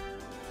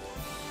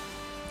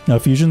 Now,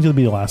 Fusion's gonna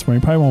be the last one.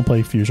 You probably won't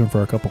play Fusion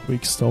for a couple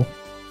weeks still.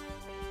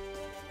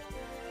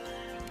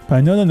 But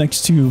I know the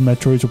next two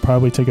Metroids will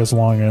probably take as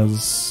long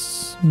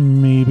as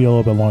maybe a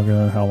little bit longer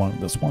than how long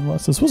this one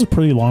was. This was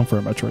pretty long for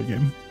a Metroid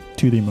game,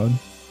 2D mode.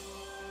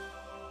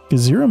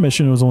 Because Zero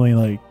Mission was only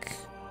like,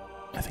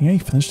 I think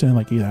I finished it in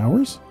like 8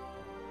 hours.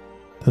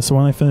 That's the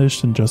one I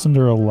finished in just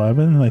under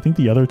 11, and I think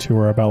the other two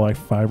are about like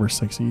 5 or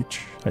 6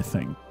 each, I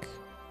think.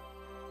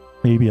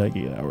 Maybe like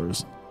 8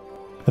 hours.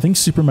 I think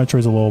Super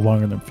Metroid's a little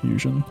longer than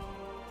Fusion.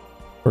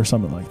 Or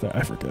something like that,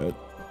 I forget.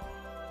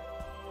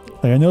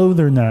 Like, I know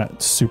they're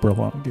not super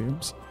long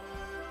games.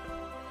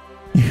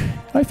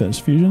 I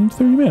finished Fusion in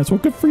 30 minutes, well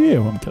good for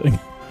you, I'm kidding.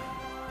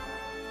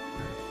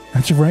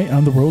 That's right,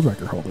 I'm the world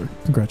record holder.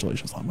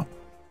 Congratulations, Llama.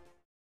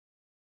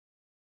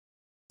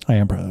 I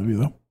am proud of you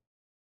though.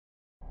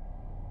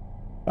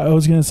 I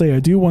was gonna say, I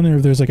do wonder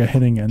if there's like a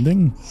hitting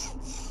ending.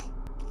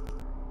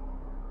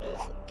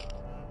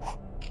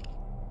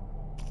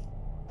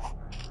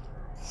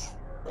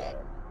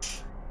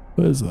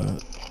 What is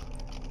that?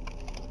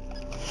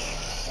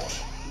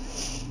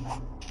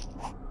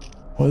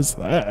 What is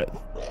that?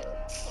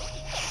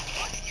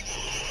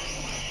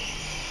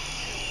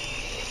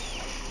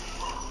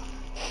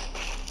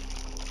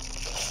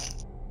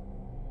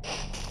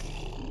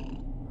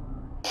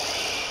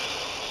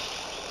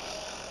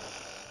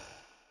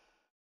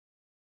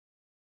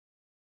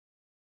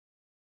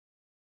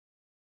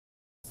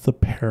 The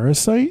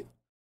parasite?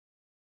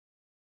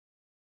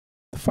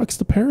 The fuck's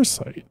the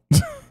parasite?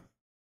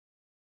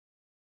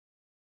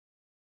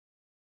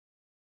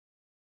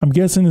 I'm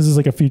guessing this is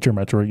like a future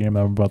Metroid game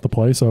that I'm about to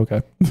play, so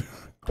okay.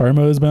 Hard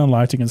mode has been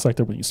unlocked. You can select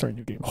it when you start a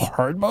new game.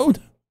 Hard mode?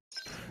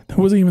 That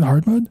wasn't even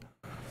hard mode?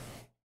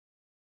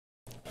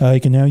 You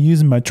can now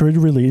use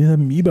Metroid-related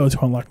amiibo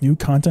to unlock new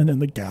content in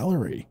the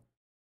gallery.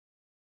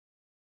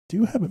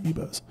 Do have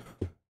amiibos.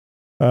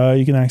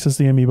 You can access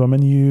the amiibo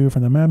menu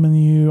from the map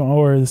menu,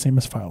 or the same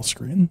as file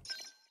screen.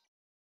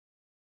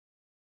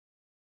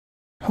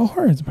 How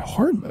hard is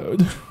hard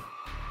mode?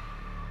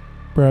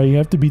 Bro, you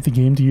have to beat the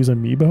game to use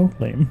amiibo?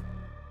 Lame.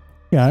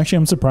 Yeah, actually,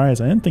 I'm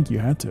surprised. I didn't think you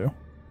had to.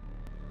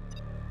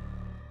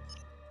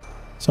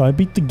 So I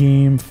beat the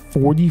game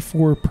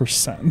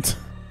 44%.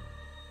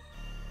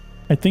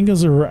 I think I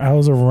was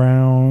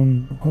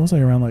around, what was I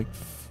around like,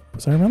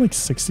 was I around like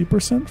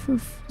 60% for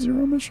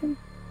Zero Mission?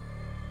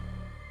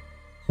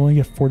 Only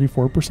get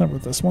 44%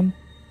 with this one.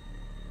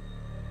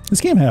 This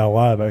game had a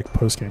lot of like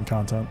post-game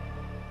content,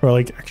 or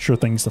like extra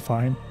things to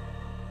find.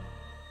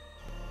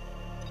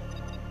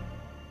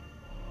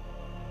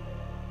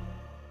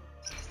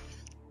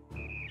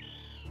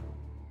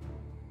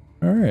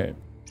 All right.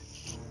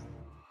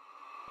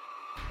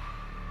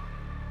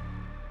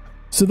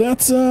 So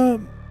that's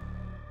Samus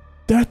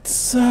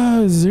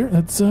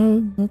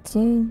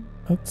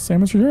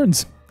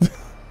Returns.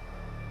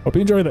 Hope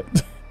you enjoyed it.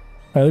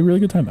 I had a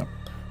really good time though.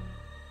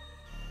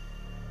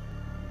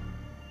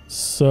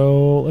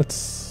 So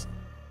let's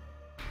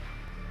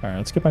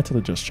get back to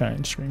the Just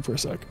Chatting screen for a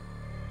sec.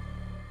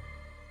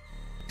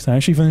 Because I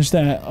actually finished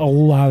that a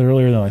lot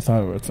earlier than I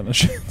thought I would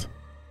finish it.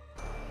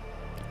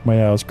 But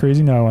yeah, it was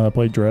crazy. Now I want to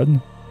play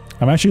Dread.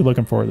 I'm actually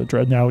looking forward to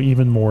Dread now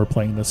even more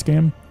playing this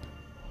game.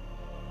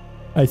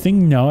 I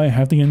think now I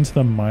have to get into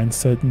the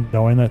mindset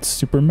knowing that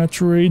Super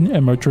Metroid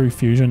and Metroid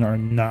Fusion are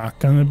not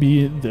going to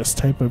be this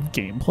type of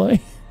gameplay.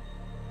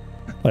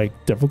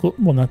 Like difficult,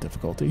 well not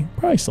difficulty,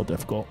 probably still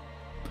difficult.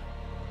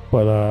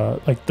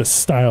 But like the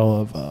style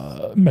of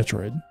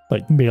Metroid,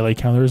 like melee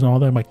counters and all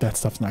that, I'm like that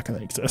stuff's not going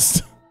to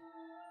exist.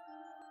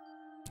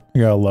 I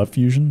gotta love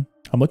Fusion.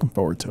 I'm looking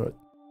forward to it.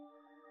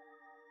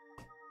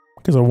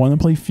 Because I want to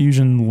play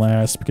Fusion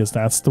last because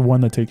that's the one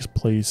that takes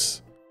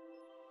place.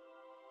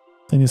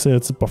 Then you say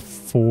it's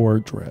before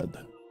Dread.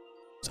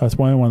 So that's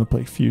why I want to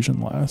play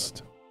Fusion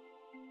last.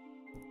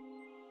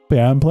 But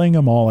yeah, I'm playing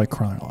them all like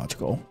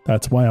chronological.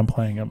 That's why I'm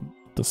playing them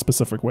the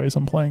specific ways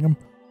I'm playing them.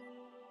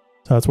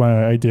 So that's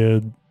why I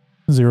did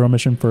Zero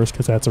Mission first,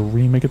 because that's a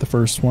remake of the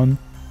first one.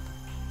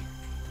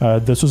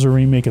 This was a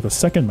remake of the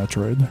second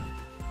Metroid.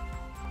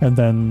 And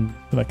then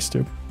the next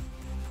two.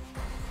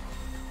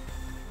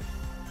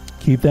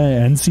 Keep that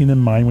end scene in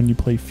mind when you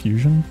play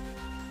Fusion.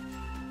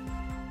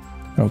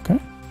 Okay.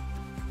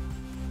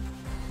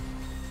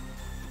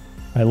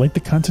 I like the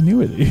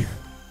continuity.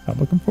 I'm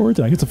looking forward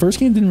to it. I guess the first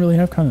game didn't really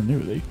have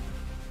continuity.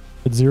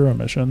 It's Zero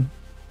Mission.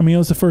 I mean, it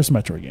was the first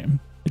Metroid game.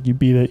 Like, you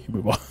beat it, you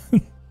move on.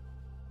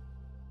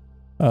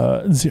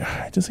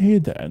 I just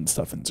hated the end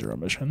stuff in Zero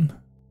Mission.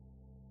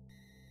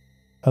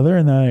 Other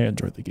than that, I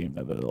enjoyed the game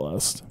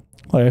nevertheless.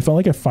 Like, I felt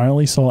like I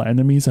finally saw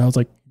enemies, and I was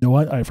like, you know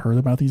what? I've heard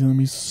about these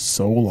enemies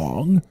so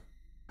long.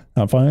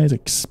 I'm finally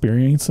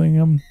experiencing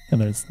them,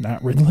 and it's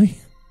not Ridley.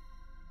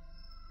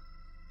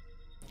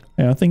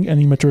 And I think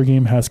any Metroid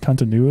game has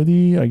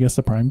continuity. I guess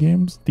the Prime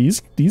games,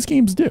 these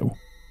games do.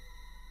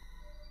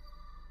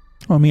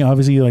 I mean,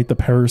 obviously, like the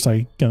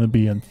Parasite gonna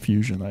be in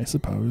Fusion, I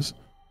suppose,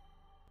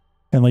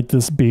 and like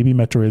this baby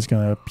Metroid is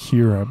gonna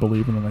appear, I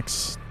believe, in the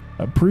next.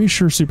 I'm pretty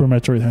sure Super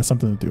Metroid has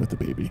something to do with the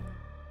baby.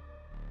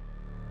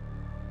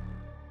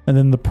 And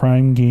then the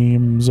Prime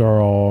games are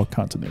all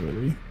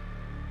continuity.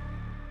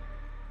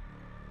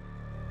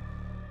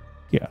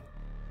 Yeah,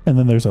 and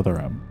then there's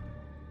other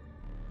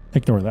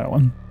ignore that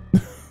one.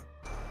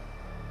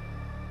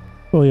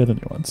 Well, yeah, the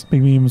new ones.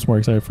 Big Meme's more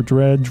excited for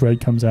Dread.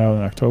 Dread comes out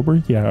in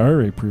October. Yeah, I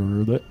already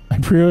pre-ordered it. I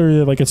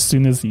pre-ordered it like as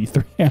soon as the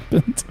E3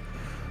 happened.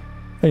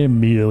 I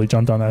immediately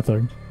jumped on that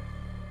thing.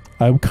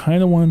 I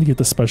kind of wanted to get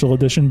the special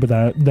edition, but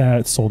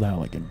that sold out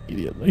like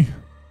immediately.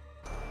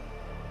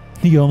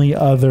 The only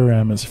other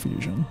M is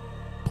Fusion.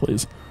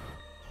 Please.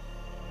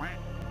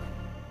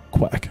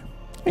 Quack.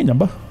 Hey,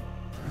 Numba.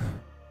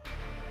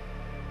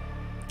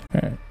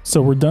 Alright,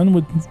 so we're done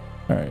with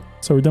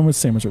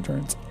Samus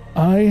Returns.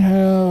 I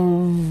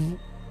have